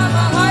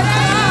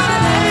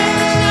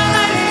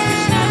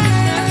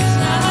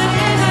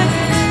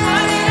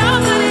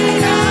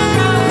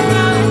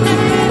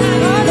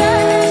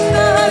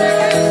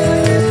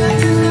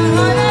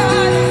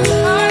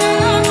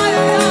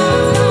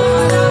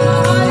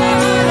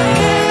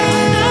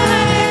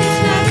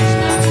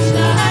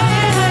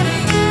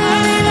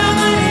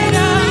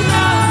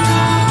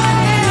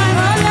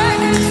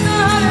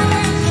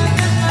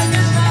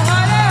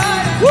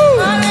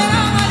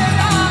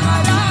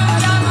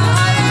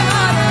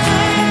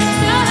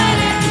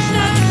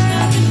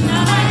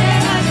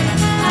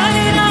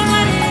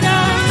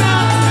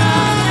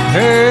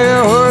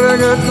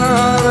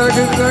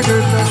 Krishna,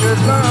 Krishna,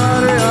 Krishna,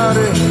 Hare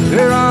Hare,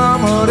 Hare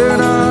Ram, Hare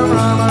Ram,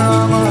 Ram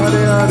Ram,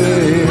 Hare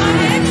Hare.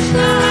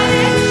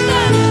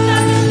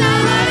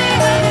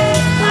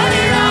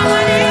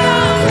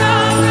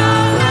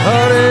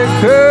 Hare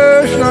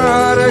Krishna,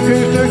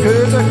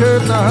 Krishna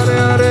Krishna, Hare Hare, Hare Ram, Ram Ram, Hare Krishna, Krishna, Krishna Krishna, Hare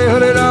Hare,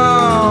 Hare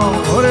Ram,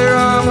 Hare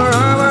Ram, Ram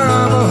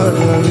Ram, Hare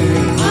Hare.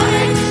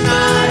 Hare Krishna,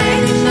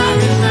 Krishna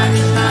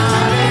Krishna,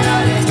 Hare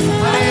Hare,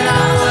 Hare Ram,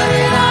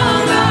 Ram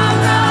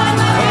Ram,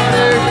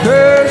 Hare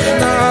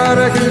Krishna,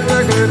 Krishna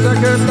Krishna,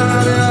 Krishna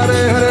Hare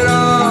Hare, Hare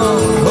Ram,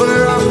 Hare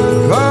Ram,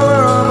 Ram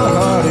Ram,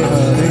 Hare Hare.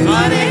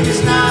 Hare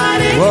Krishna,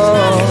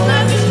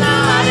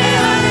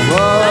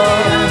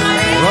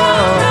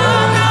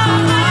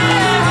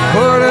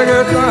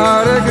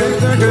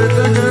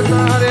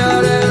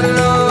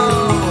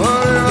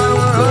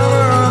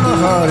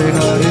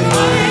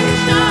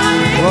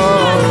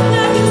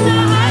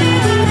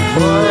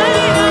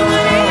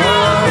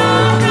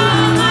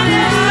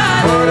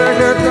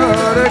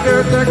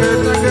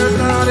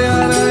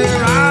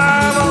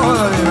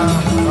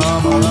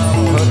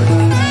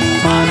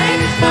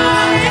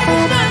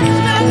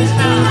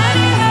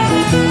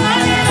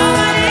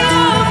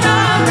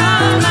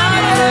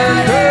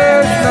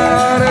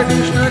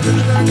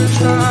 Krishna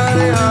Krishna,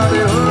 Hare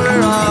Hare,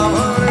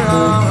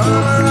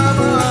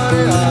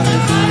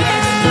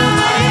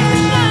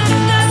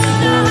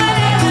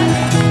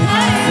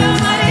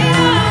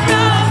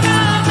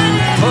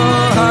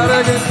 Hare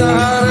Krishna,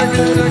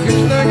 Krishna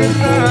Krishna,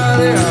 Krishna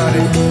Hare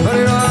Hare,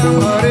 Hare Ram, Hare Ram, Ram Ram,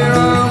 Hare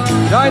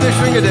Hare. Jai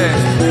Shri Krishna.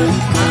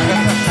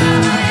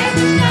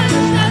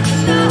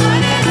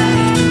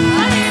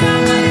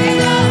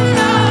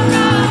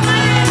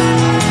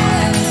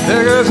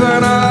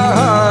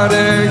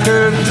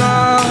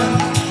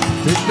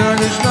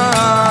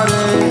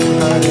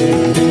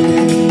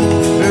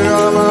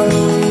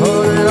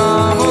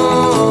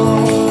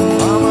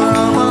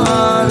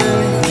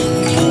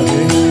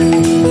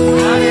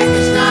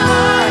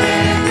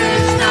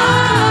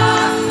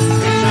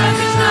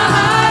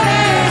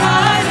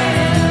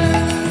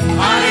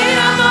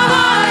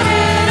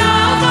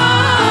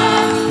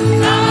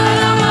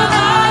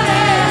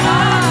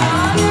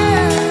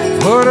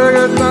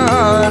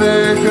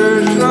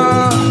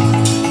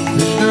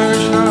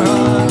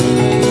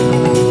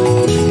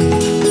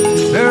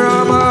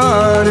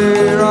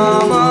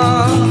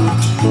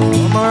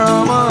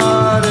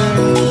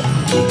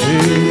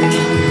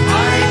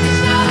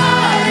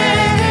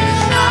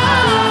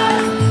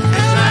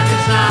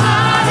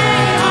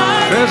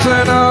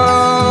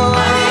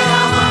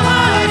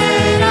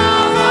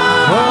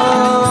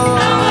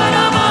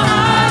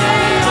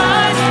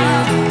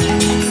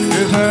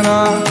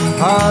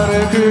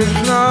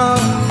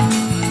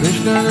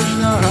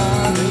 Krishna,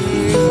 Hare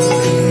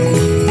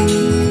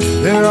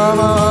Hare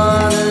Rama,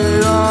 Hare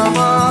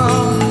Rama,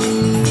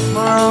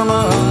 Rama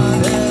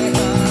Hare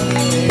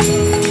Hare.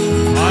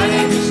 Hare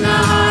Krishna,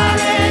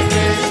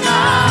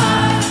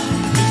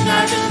 Krishna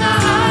Krishna,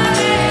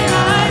 Hare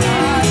Hare,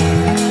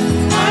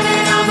 Hare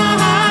Rama,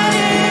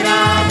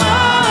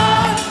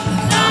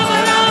 Rama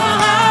Rama,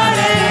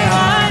 Hare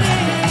Hare.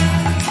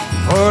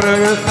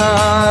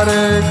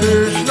 Hare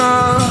Krishna,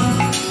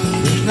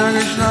 Krishna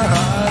Krishna,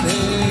 Hare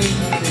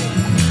Hare,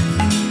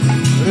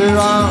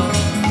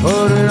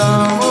 Hare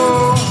Rama,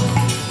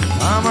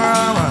 Rama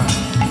Rama,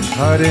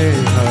 Hare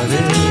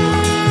Hare.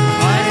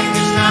 Hare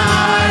Krishna,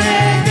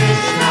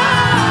 Krishna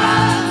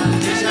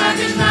Krishna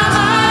Krishna,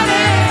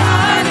 Hare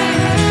Hare.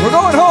 We're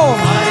going home.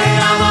 Hare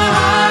Rama,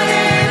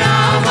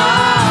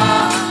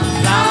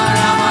 Rama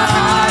Rama,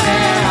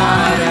 Hare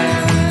Hare.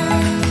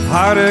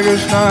 Hare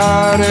Krishna,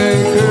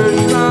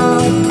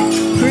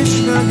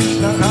 Krishna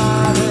Krishna,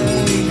 Hare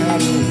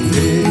Hare,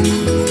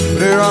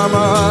 Hare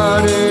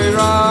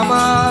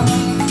Rama,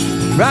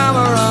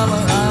 Rama Rama,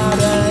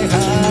 Hare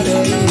Hare.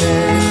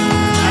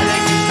 Hare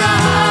Krishna,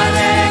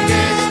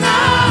 Krishna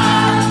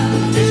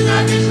Krishna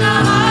Krishna,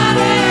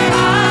 Hare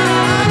Hare.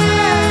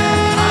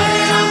 Hare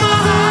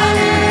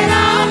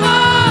Rama,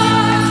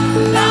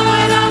 Rama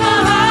Rama,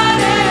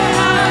 Hare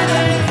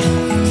Hare.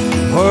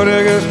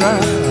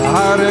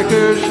 Hare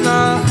Krishna,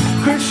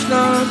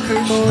 Krishna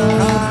Krishna,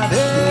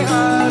 Hare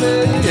Hare,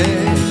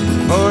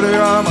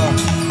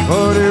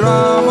 Hare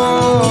Rama,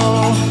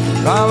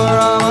 Rama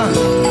Rama,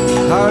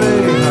 Hare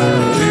Hare.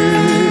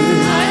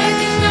 Hare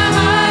Krishna,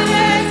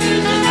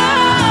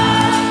 Krishna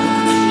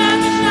Krishna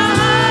Krishna,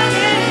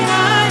 Hare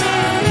Hare.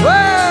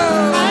 Well,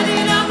 Hare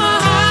Rama,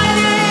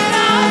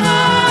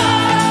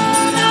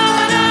 Rama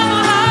Rama,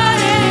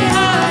 Hare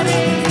Hare.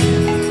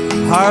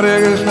 Hare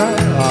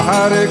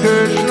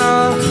Krishna,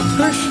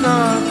 Krishna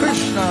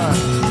Krishna,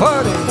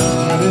 Hare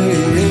Hare,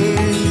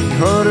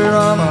 Hare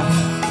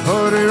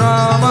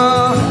Rama,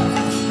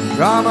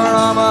 Rama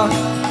Rama,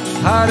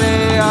 Hare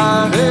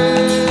Hare.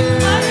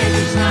 Hare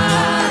Krishna,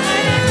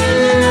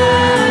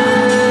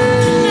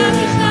 Krishna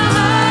Krishna,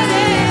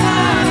 Hare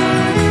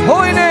Hare.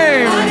 Holy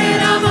name. Hare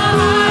Rama,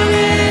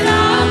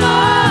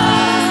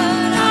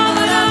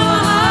 Rama Rama,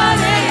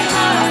 Hare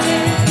Hare.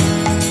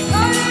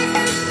 Hare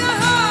Krishna,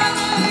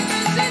 Krishna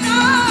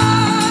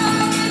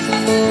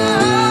Krishna,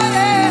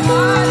 Hare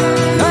Hare.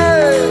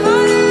 Hey.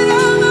 Hare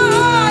Rama,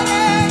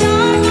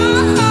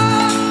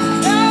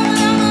 Rama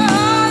Rama,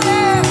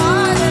 Hare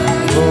Hare.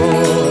 Oh.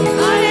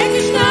 Hare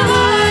Krishna,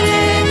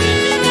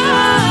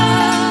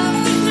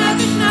 Krishna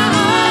Krishna,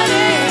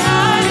 Hare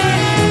Hare.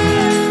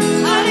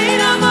 Hare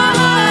Rama,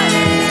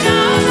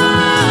 Rama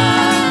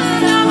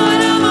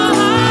Rama,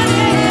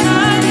 Hare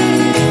Hare.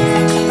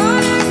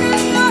 Hare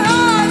Krishna,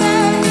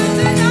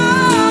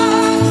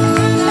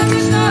 Krishna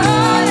Krishna,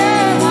 Hare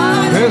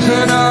Hare.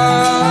 Krishna.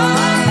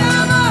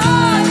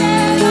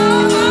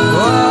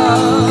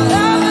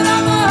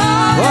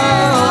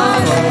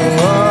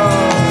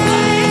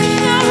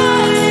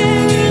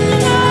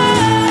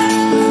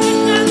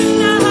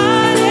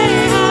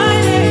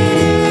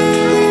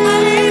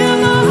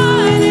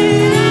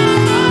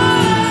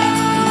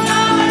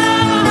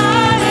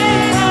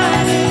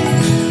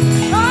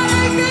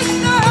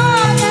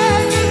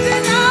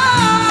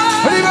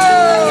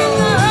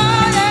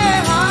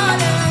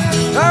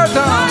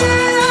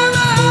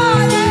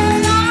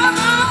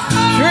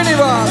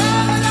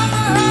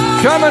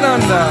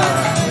 Shamananda.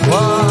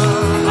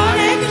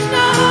 Hare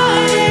Krishna,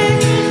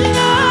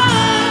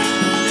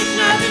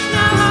 Krishna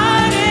Krishna,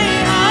 Hare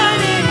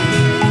Hare.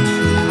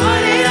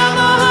 Hare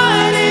Rama,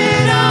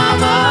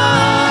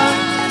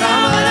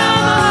 Rama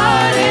Rama,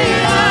 Hare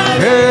Hare.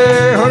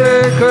 Hey, Hare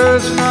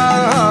Krishna,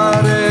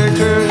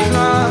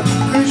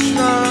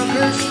 Krishna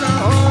Krishna,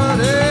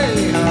 Hare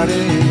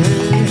Hare,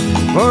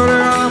 Hare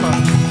Rama,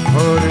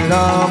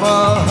 Rama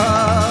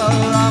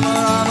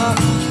Rama,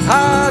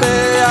 Hare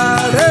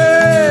Hare.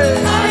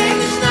 Hare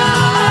Krishna,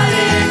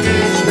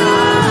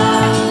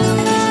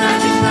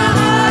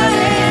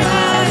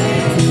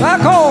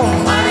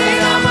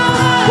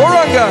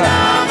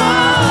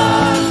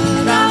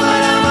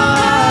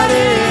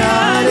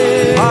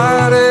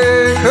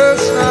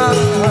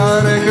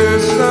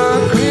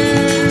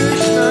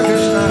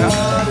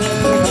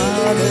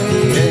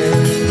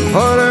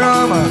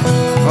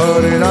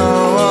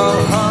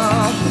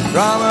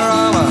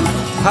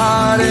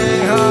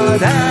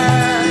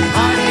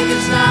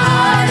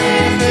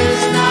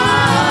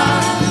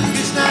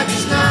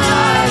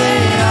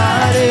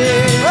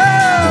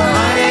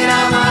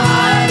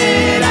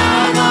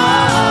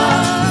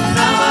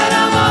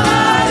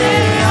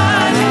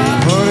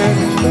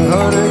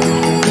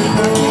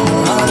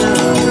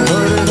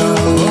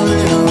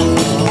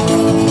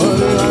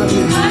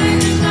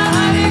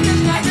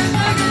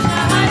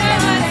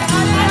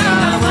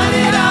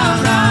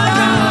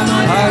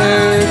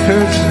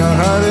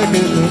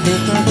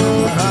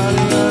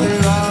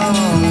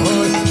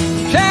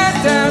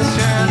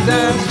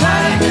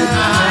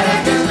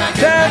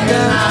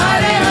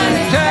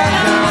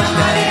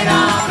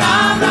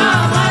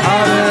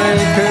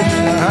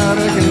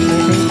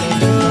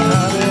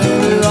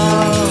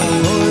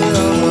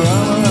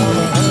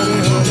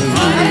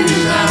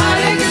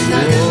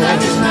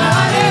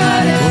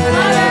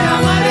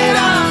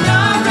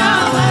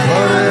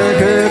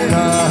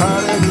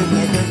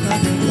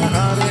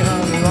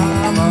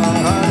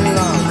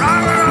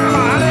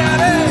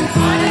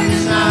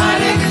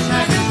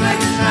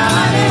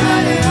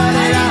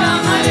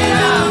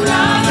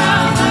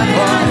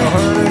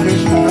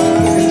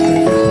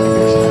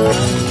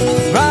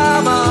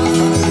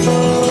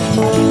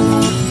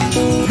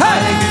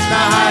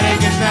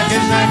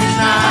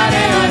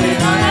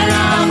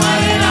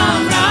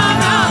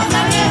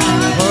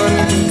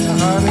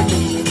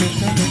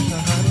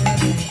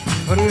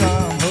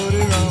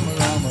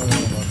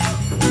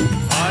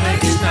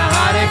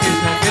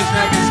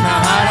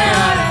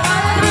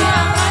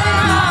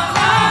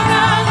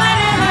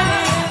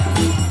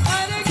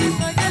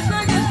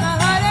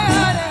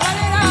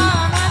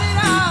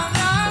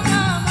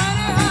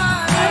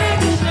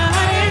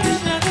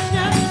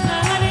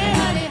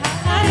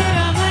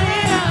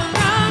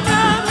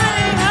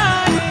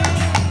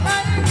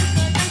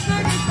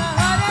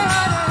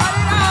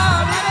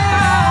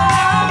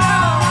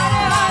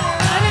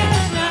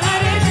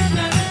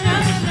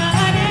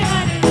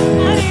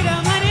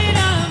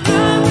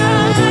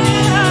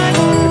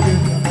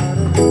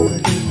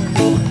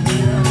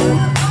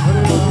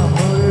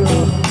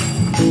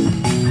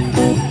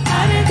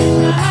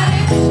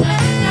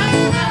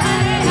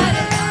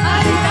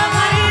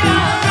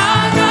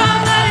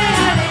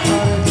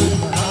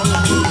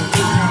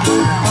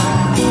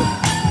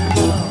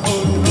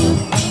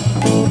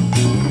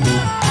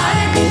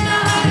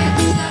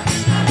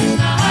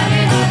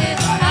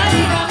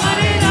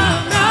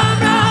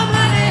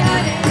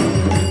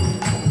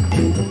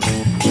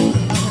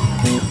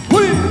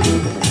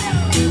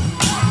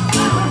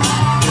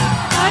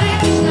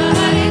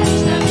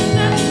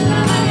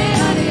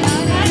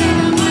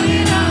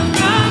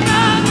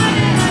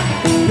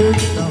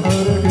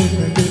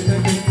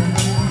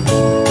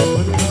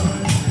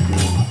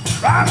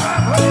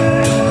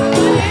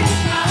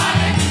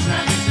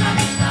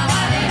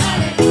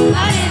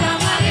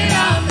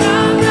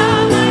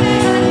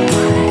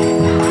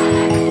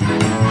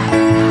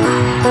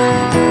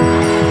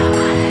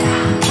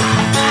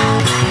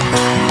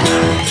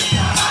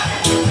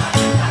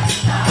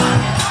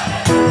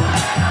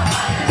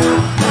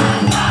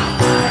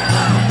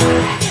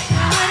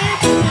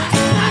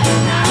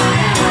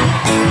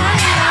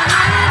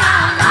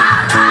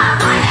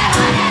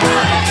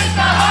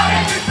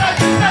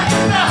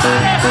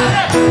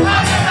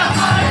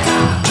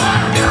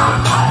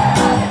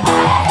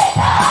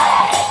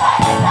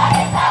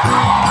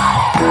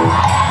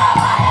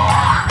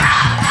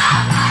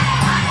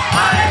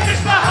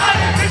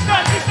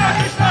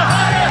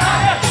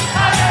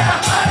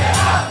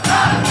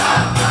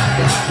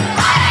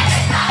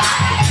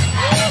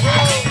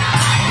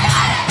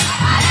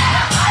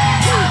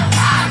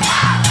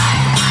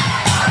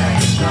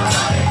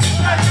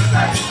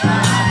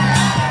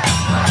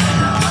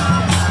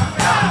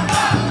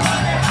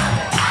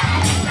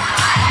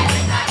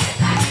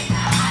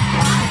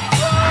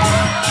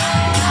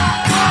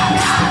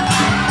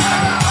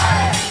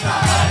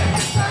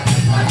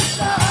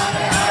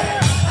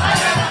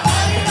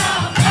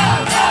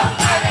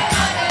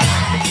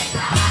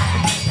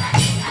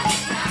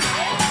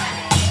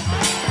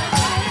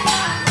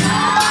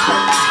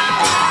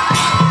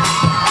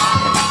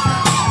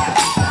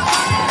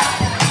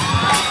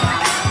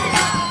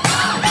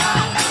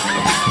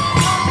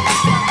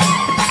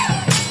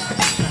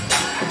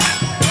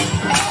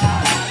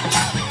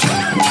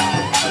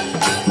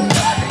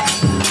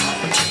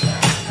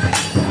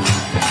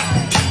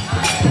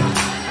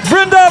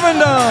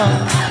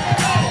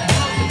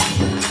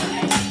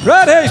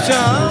 Radhe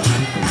Shyam.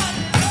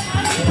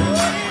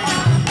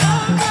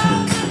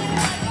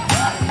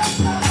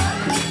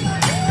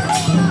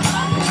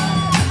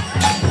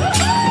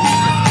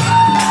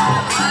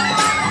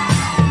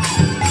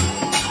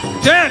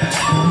 Chant!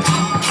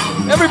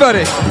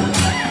 Everybody!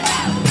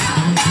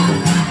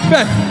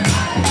 Chant!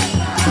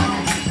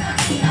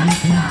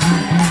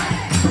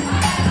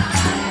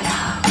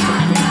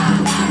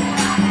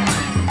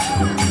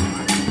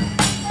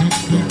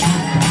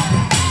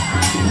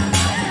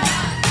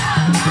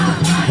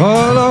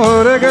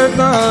 Hare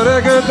Krishna,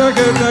 Hare Krishna,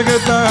 Krishna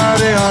Krishna,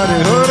 Hare Hare,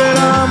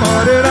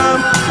 Hare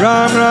Ram,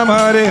 Ram Ram,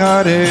 Hare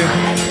Hare.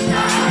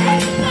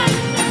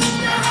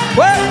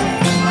 What?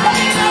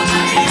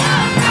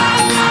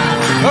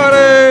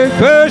 Hare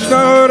Krishna,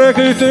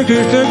 Krishna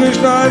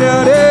Krishna, Hare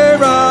Hare,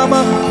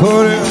 Rama,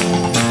 Hare.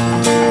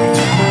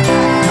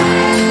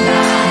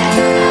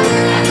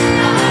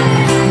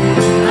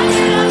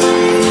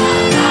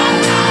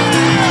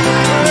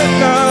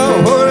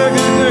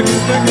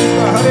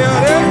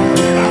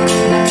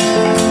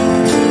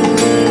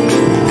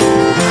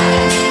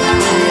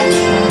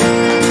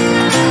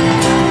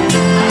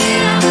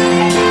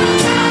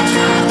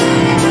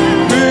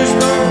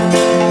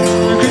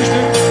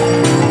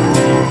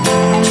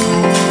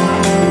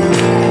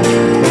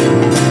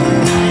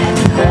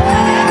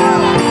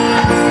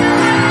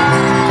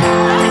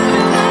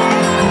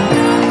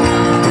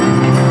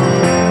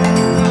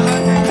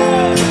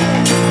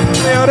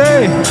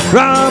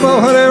 Ram,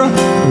 Hare Ram,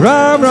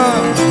 Ram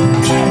Ram.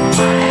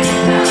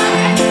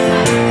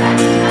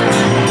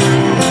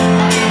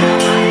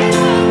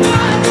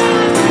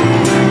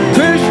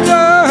 Krishna,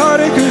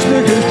 Hare Krishna,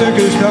 Krishna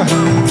Krishna,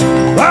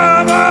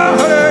 Rama,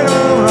 Hare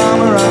Ram,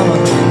 Rama Rama.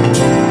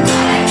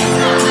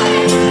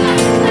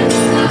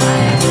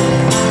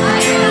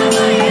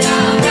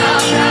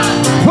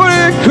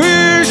 Hare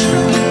Krishna,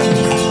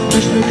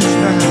 Krishna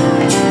Krishna,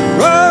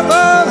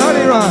 Rama,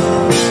 Hare Ram.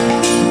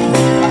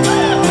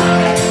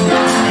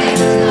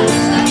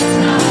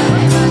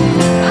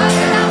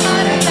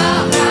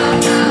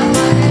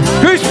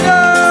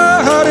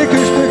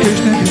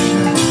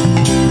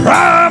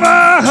 Rama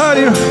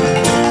Hare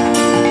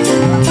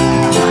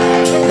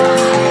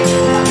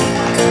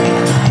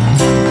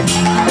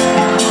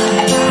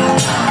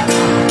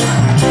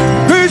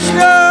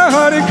Krishna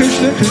Hare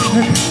Krishna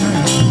Krishna Krishna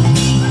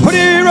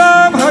Hare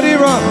Ram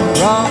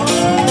Ram.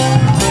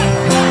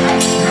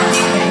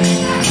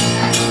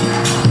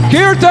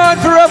 Kirtan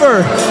forever.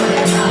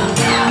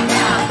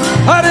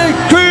 Hare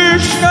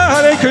Krishna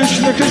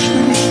Krishna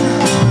Krishna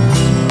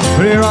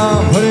Hare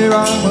Ram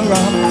Ram.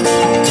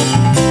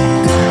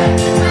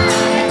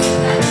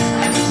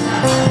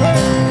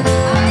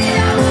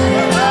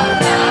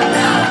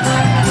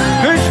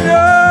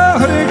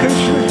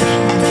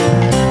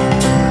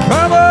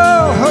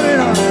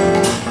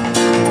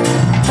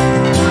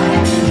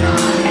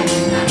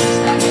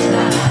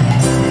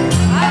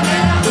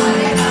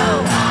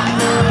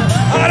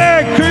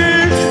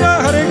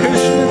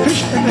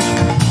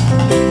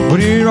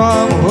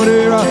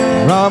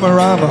 Rama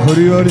Rama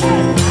Hare Hare.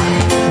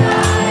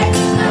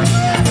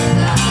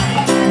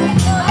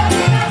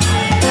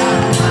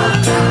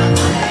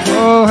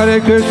 Oh Hare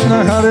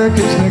Krishna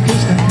Krishna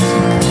Krishna,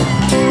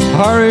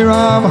 Hare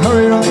Ram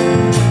Hare Ram.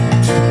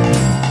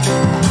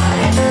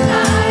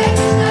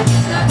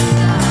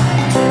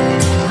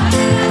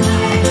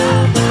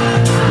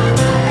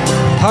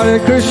 Hare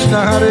Krishna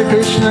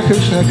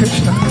Krishna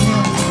Krishna,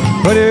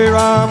 Hare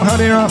Ram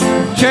Hare Ram.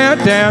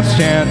 Chant, dance,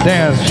 chant,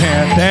 dance,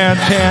 chant, dance,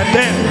 chant,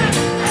 dance.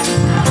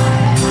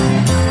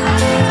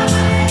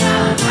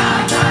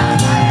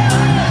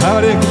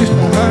 Hare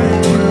Krishna, Hare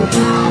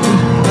Krishna,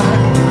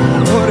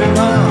 Hare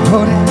Ram,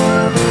 Hare.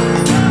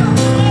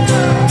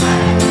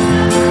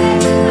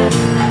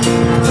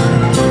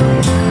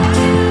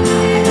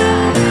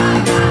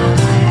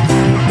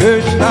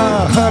 Krishna,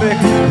 Hare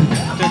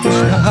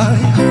Krishna,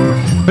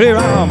 Hare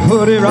Ram,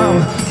 Hare Ram,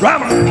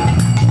 Ram.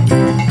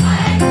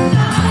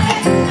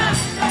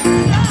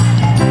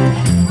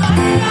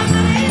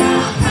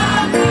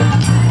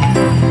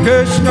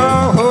 Krishna,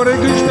 Hare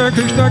Krishna,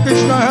 Krishna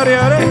Krishna, Hare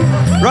Hare,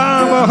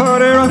 Rama,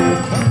 Hare Ram.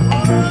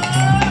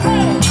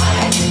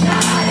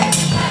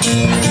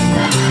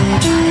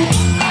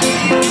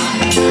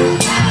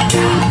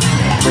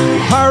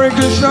 Hare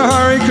Krishna,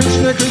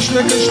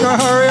 Krishna Krishna,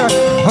 Hare Hare,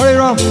 Hare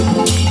Ram.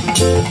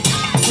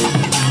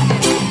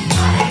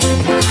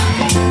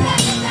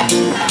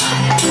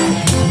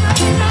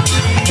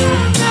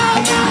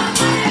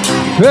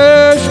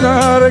 Krishna,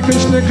 Hare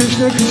Krishna,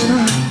 Krishna Krishna,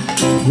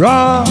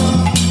 Ram.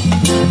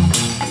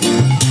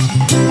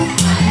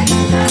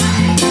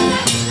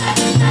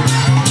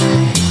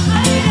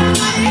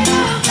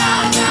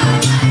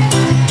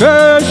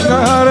 Krishna,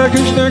 Hare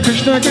Krishna,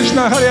 Krishna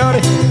Krishna, Hare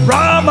Hare,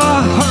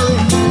 Rama, Hare.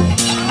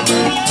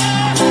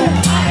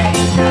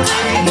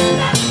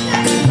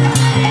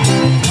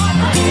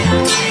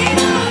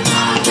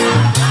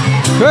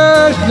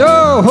 Krishna,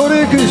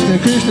 Hare Krishna,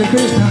 Krishna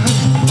Krishna,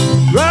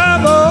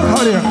 Rama,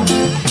 Hare.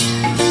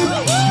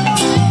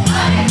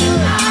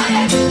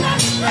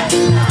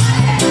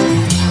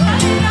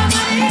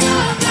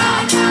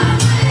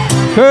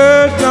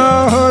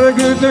 Krishna, Hare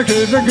Krishna,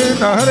 Krishna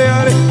Krishna, Hare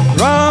Hare,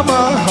 Rama,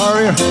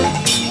 Hare.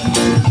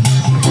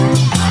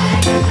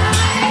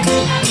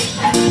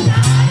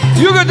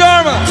 Yuga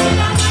Dharma.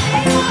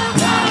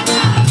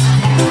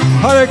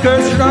 Hare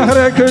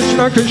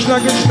Krishna, Krishna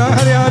Krishna,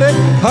 Hare Hare,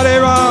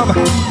 Hare Rama.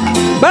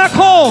 Back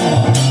home.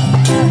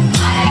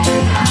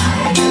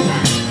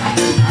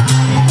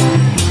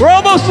 We're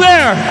almost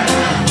there.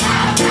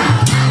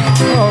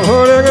 Oh,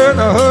 Hare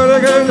Krishna, Hare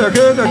Krishna,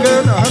 Krishna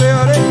Krishna, Hare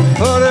Hare,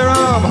 Hare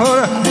Rama,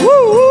 Hare.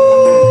 Woo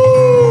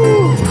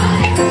woo.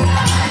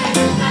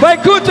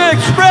 Vaikuntha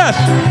Express,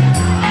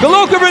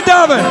 Goloka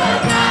Vrindavan.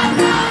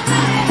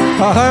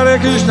 Hare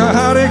Krishna,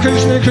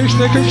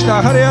 Krishna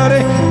Krishna, Hare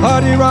Hare,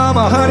 Hare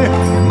Rama, Hare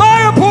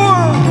Mayapur.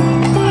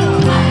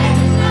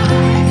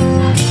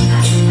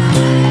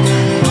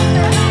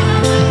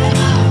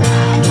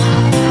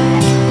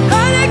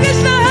 Hare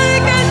Krishna,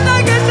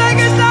 Krishna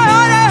Krishna,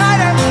 Hare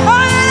Hare,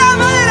 Hare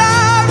Rama,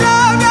 Ram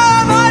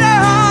Ram, Hare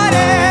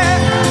Hare.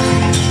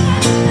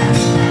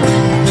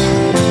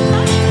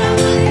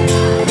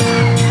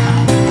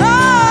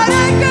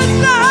 Hare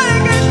Krishna,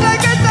 Krishna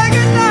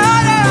Krishna,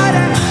 Hare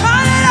Hare,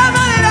 Hare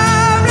Rama,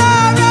 Ram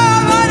Ram,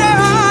 Hare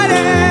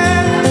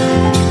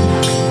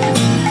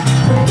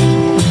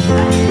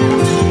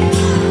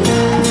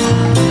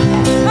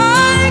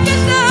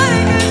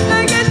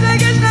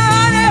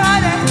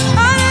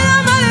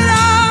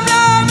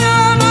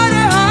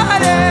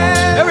Hare.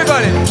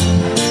 Everybody.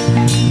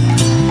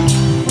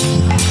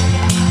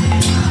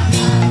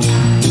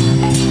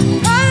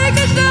 Hare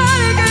Krishna,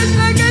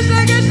 Krishna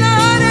Krishna,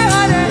 Hare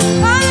Hare,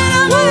 Hare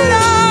Rama,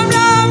 Ram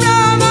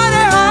Ram,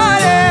 Hare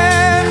Hare.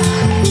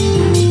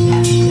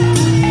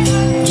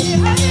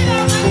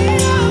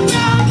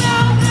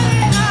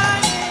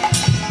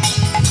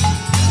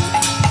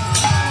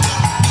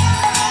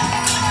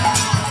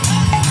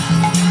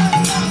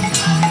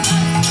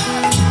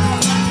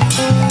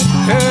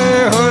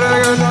 Hey,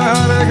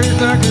 Hare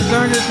Krishna, Krishna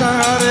Krishna,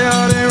 Hare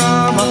Hare,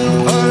 Rama,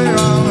 Hare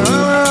Rama,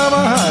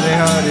 Rama Hare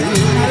Hare.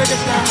 Hare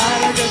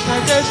Krishna,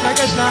 Krishna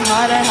Krishna,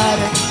 Hare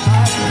Hare.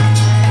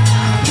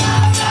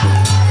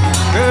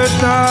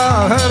 Krishna,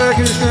 Hare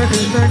Krishna,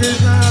 Krishna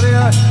Krishna, Hare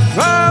Hare,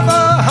 Rama,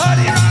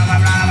 Hare Rama,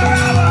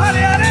 Rama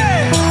Hare Hare.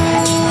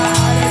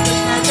 Hare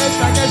Krishna,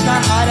 Krishna Krishna,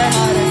 Hare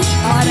Hare,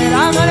 Hare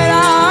Rama,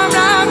 Ram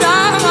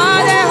Ram,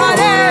 Hare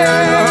Hare.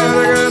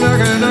 Hare Krishna,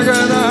 Krishna Krishna,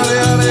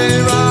 Hare Hare,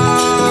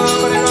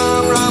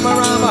 Rama,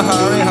 Rama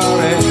Hare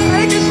Hare.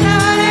 Hare Krishna,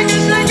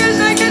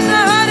 Krishna Krishna,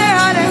 Hare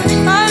Hare,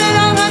 Hare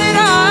Rama,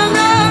 Ram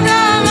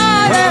Ram,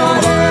 Hare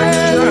Hare.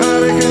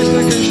 Hare Krishna,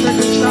 Krishna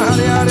Krishna,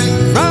 Hare Hare,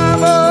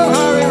 Rama,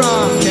 Hare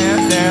Ram.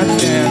 Can't dance,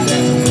 can't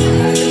dance.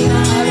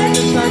 Hare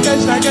Krishna,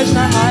 Krishna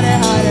Krishna, Hare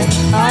Hare,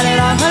 Hare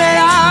Rama,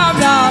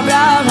 Ram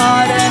Ram,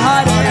 Hare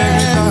Hare.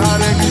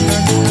 Hare Krishna,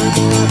 Krishna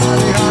Krishna,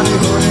 Hare Hare,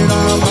 Hare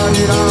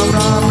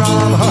Ram,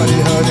 Ram Hare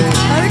Hare.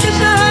 Hare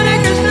Krishna,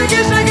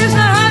 Krishna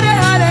Krishna, Hare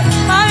Hare,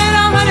 Hare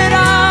Ram, Ram Hare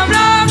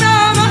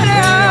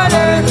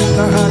Hare. Hare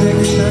Krishna,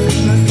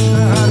 Krishna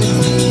Krishna, Hare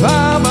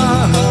Rama,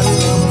 Hare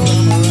Rama,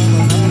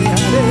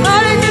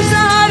 Hare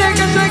Krishna,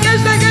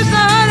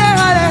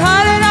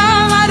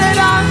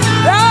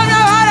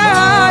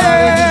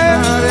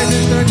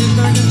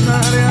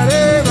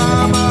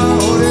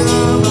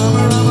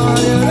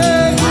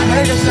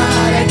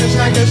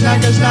 Krishna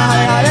Krishna,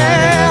 Hare Hare,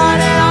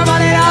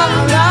 Hare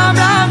Ram,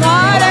 Ram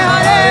Hare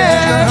Hare.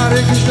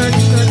 Hare Krishna,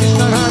 Krishna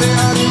Krishna, Hare Rama, Hare Rama, Rama Hare Hare. Hare Krishna, Krishna Krishna, Hare Hare, Hare Rama, Ram Hare Hare. Hare Krishna, Krishna Hare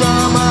Hare,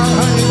 Rama,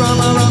 Hare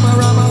Rama,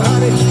 Rama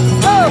Hare.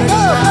 Hare Krishna,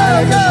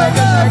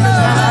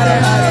 Krishna Hare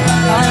Hare, Hare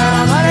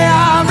Rama, Ram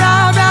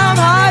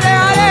Hare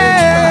Hare.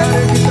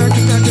 Hare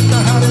Krishna, Krishna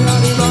Hare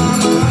Hare,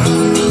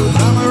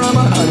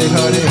 Rama, Hare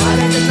Hare.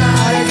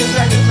 Hare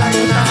Krishna,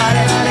 Krishna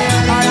Hare Hare,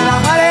 Hare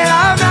Rama,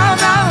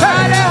 Ram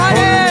Hare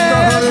Hare.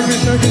 Hare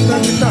Krishna,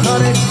 Krishna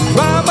Hare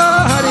Rama,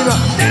 Hare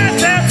Rama.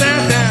 Dance, dance,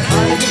 dance, dance.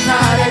 Hare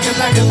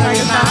Krishna,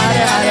 Krishna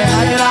Hare Hare,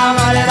 Hare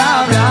Rama, Ram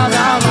Hare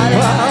Hare.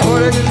 Hare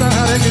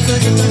Krishna,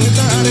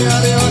 Krishna Hare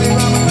Hare, Hare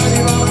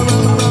Rama,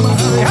 Rama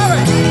Hare Hare.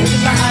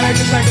 Hare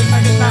Krishna,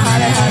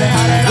 Hare Hare,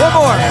 Hare Rama. One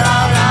more.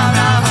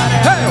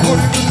 Hey,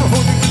 Hare Krishna,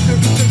 Hare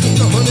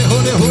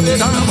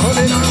Rama,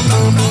 Hare Rama,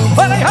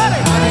 Hare Hare.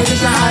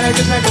 Hare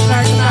Krishna,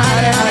 Krishna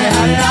Hare Hare,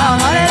 Hare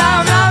Rama,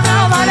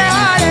 Ram Hare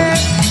Hare.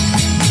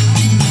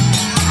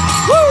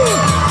 Woo!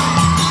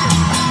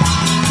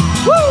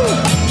 Woo!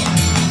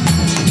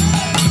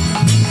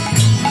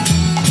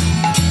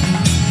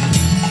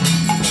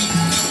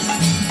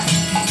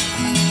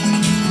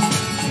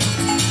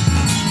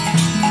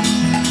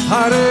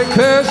 Hare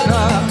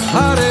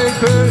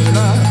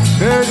Krishna,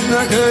 Krishna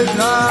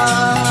Krishna,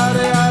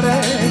 Hare Hare,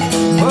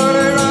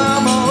 Hare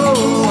Rama,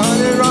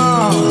 Hare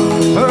Rama,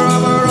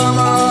 Rama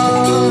Rama,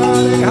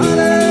 Hare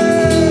Hare.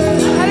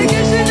 Hare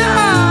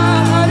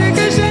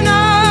Krishna,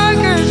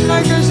 Krishna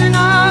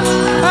Krishna,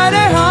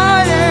 Hare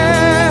Hare,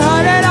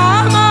 Hare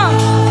Rama,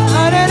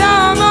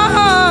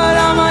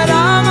 Rama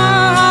Rama,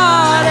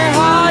 Hare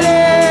Hare.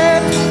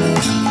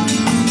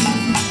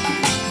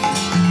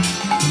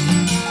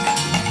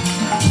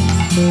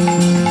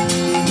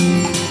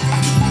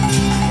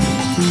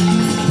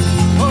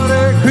 Hare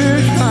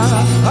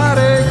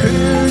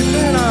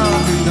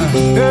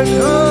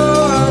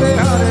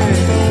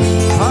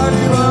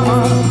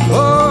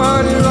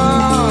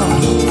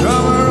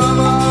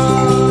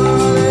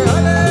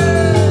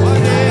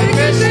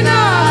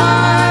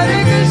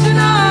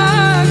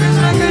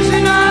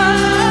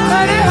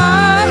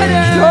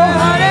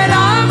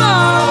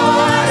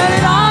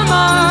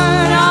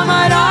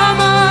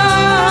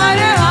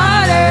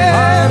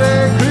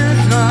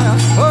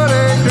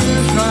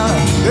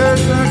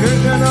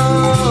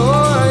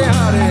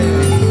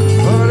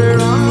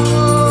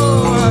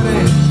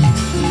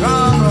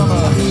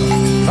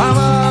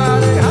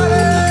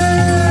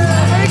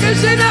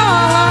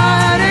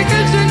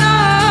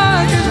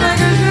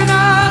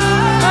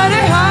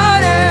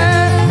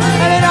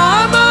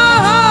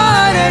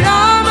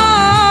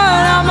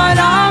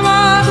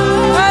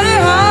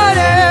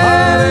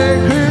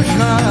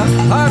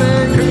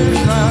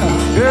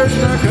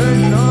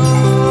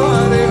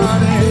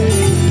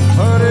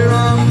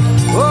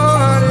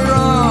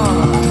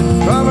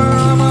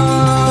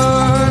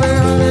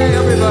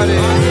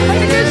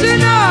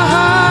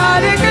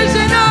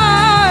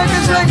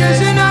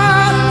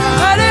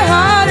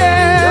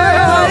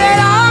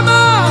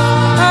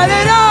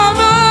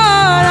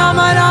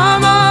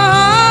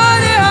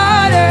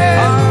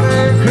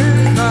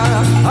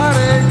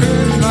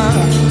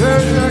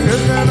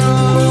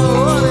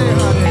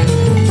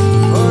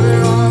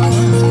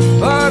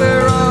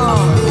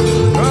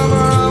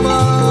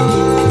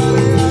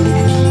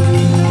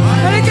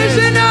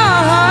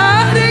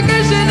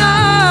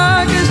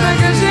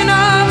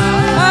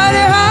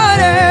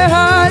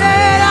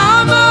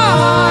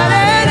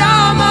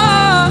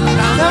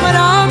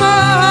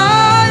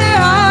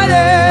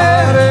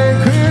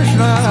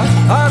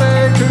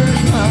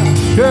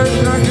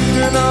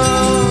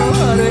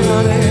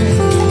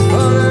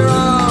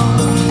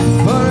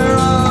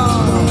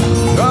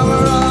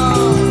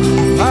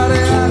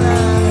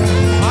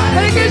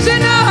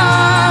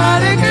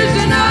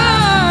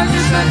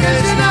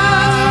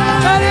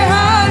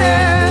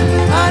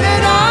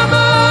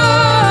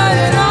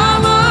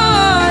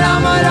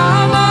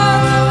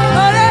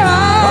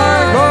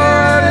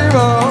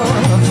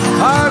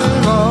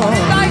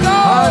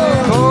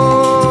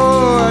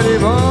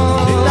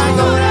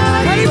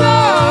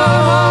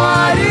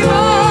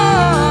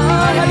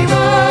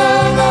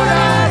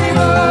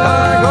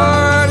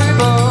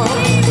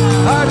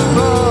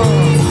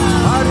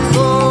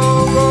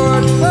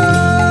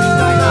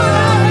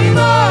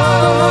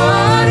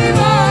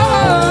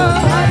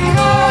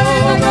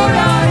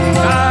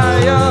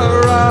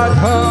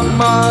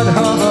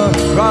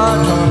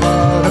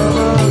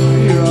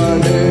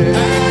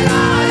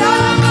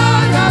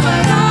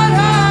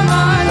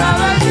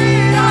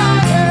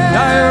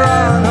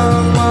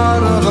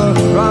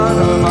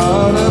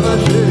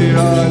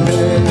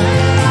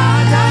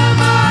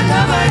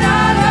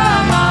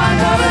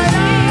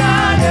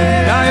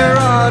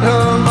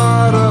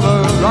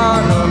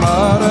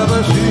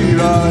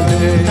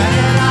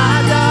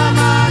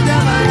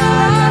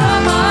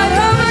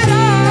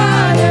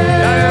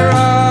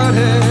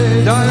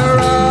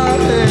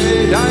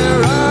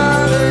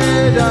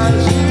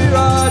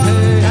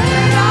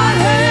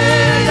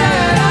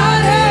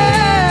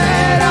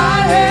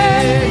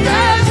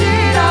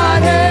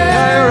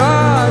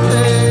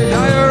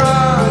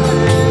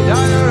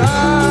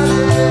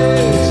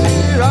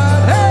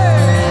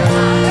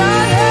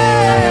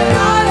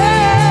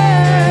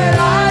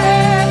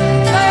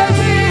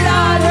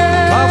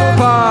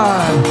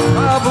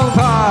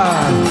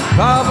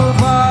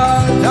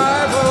Prabhupada,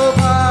 Jai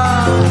Prabhupada.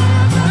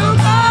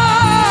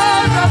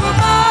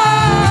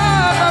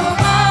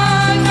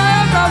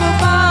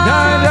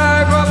 Jai Jai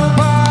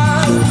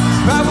Prabhupada,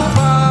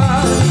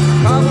 Prabhupada,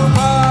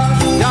 Prabhupada,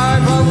 Jai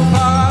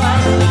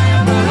Prabhupada.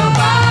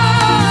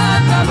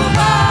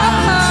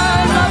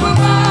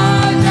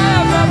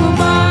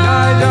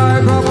 Jai Jai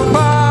Prabhupada,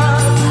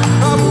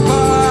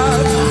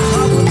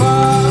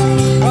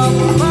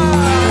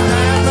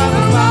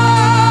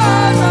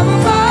 Prabhupada,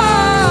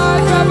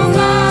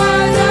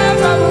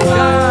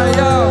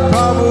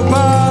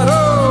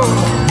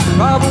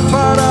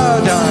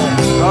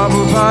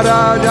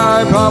 Prabhupada,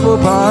 Jai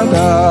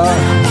Prabhupada.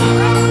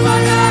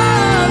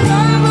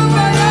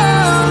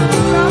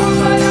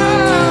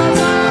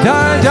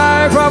 Jai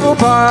Jai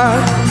Prabhupada,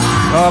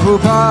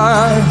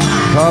 Prabhupada,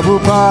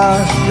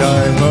 Prabhupada,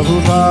 Jai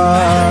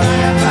Prabhupada.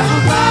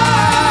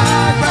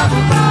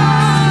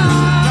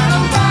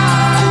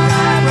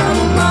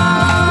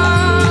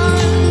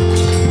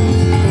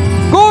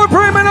 Gaur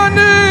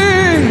Premanandi,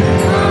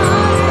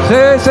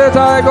 say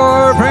Sai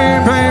Gaur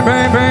Prem Prem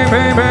Prem Prem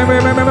Prem Prem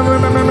Prem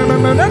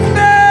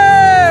Premanandi.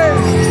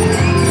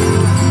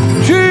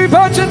 Shri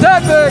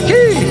Panchatattva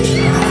ki,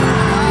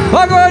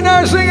 Bhagavan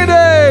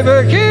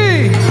Narasimha ki.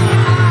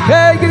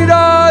 Hey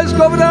Giridhar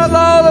Govardhan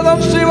Lal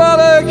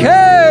Vamsiwala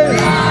ke,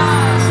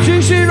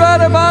 Shri Shri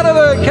Radha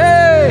Madhava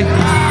ke,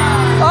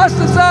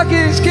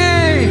 Astasakis ki,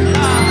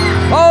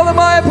 all the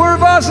Mayapur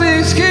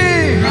Vasis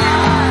ki,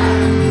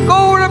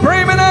 Gaura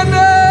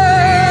Premanandi,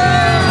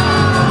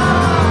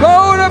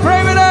 Gaura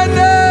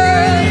Premanandi,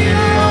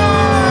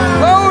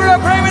 Gaura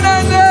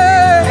Premanandi,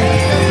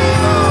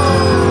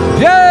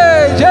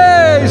 Jai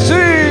Jai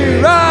Sri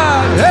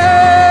Radhe.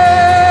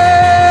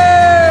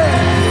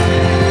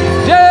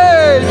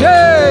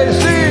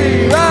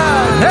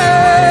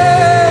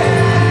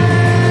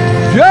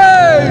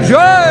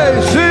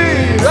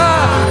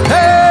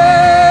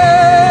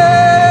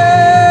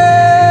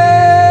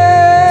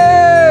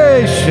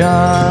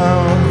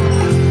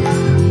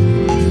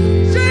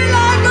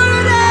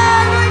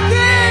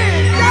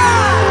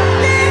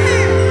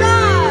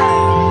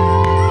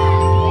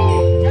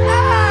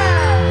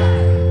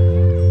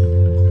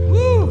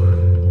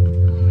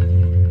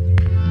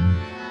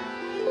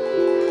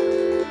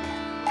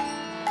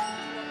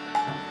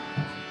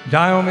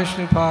 Jai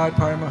Vishnupad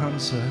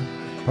Paramahamsa,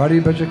 Party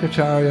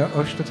Bhajakacharya,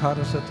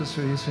 Oshtatata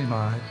Satasri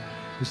Srimad,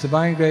 His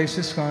Divine Grace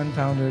ISKCON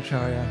Founder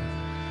Acharya,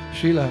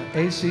 Srila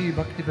A.C.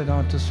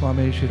 Bhaktivedanta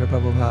Swami Srila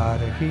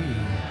Prabhupada ki.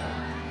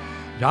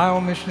 Jai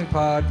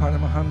Vishnupad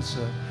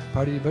Paramahamsa,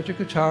 Party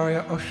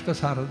Bhajakacharya,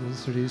 Oshtatata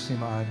Satasri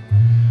Srimad,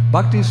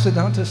 Bhakti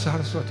Siddhanta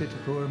Saraswati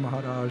Thakur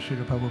Maharaj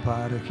Srila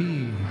Prabhupada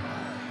ki.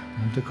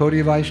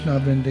 Takoti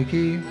Vaishnava Vrinda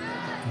ki,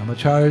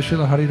 Namacharya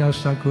Srila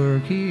Haridas Thakur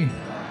ki.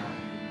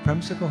 Prem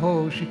se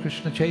kaho Shri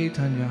Krishna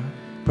Chaitanya,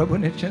 Prabhu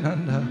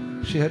Nityananda,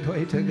 Shri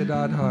Advaita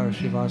Gadadhar,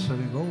 Shri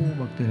Vasari Go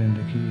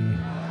Bhaktivinoda ki.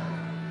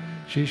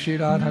 Shri Shri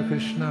Radha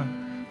Krishna,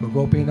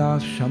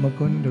 Gopinath,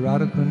 Shamakund,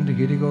 Radhakund,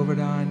 Giri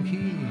Govardhan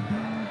ki.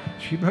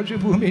 Shri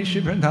Brajabhumi,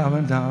 Shri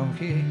Vrindavan Dham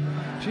ki.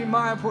 Shri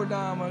Mayapur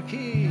Dhama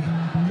ki.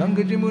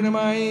 Ganga Jamuna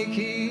Mai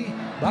ki.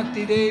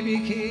 Bhakti Devi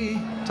ki.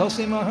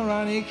 Tulsi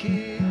Maharani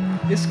ki.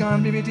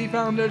 ISKCON BBT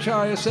Founder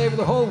Acharya, save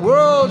the whole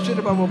world, Shri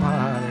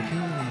Prabhupada ki.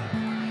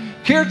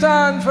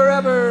 Kirtan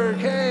forever,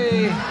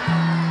 K.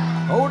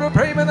 Oda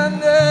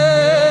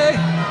Premanandi,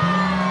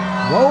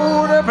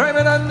 Oda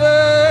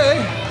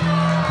Premanandi,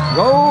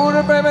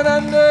 Oda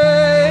Premanandi.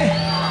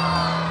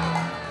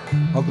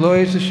 All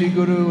glories to Shri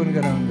Guru and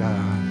Garanga.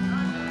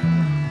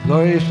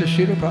 Glories to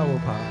Shri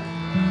Prabhupada.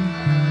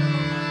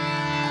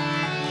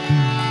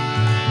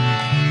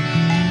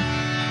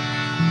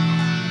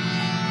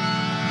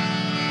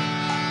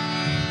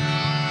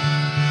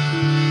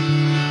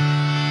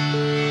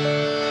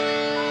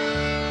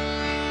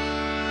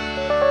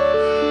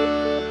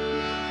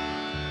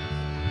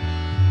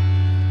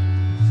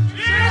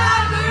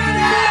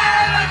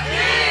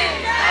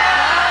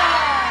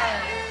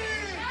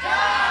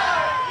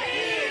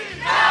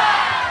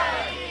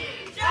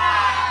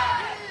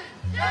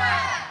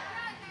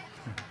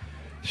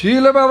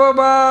 Srila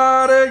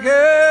Prabhupada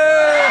ke,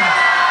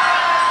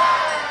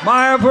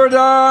 Mayapur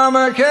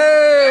Dharma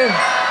ke,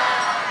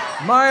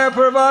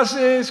 Mayapur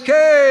Vasis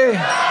ke,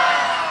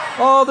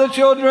 all the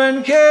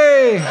children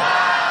ke,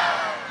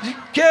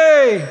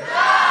 ke,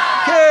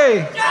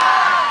 ke,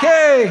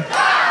 ke,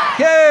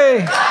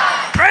 ke,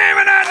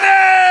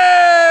 Premanandi!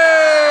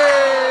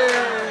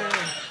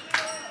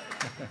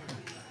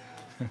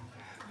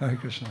 Hare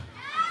Krishna.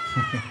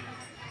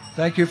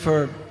 Thank you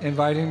for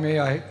inviting me.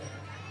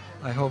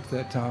 I hope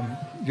that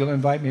you'll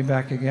invite me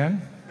back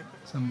again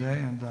someday.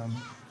 And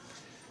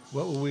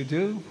what will we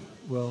do?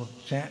 We'll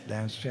chant,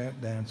 dance,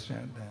 chant, dance,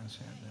 chant, dance,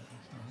 chant,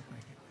 dance. So,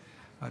 thank you.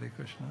 Hare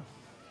Krishna.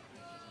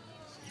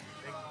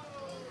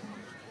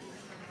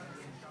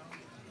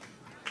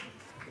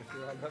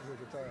 I love your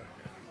guitar.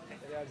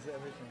 It adds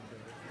everything to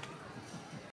it.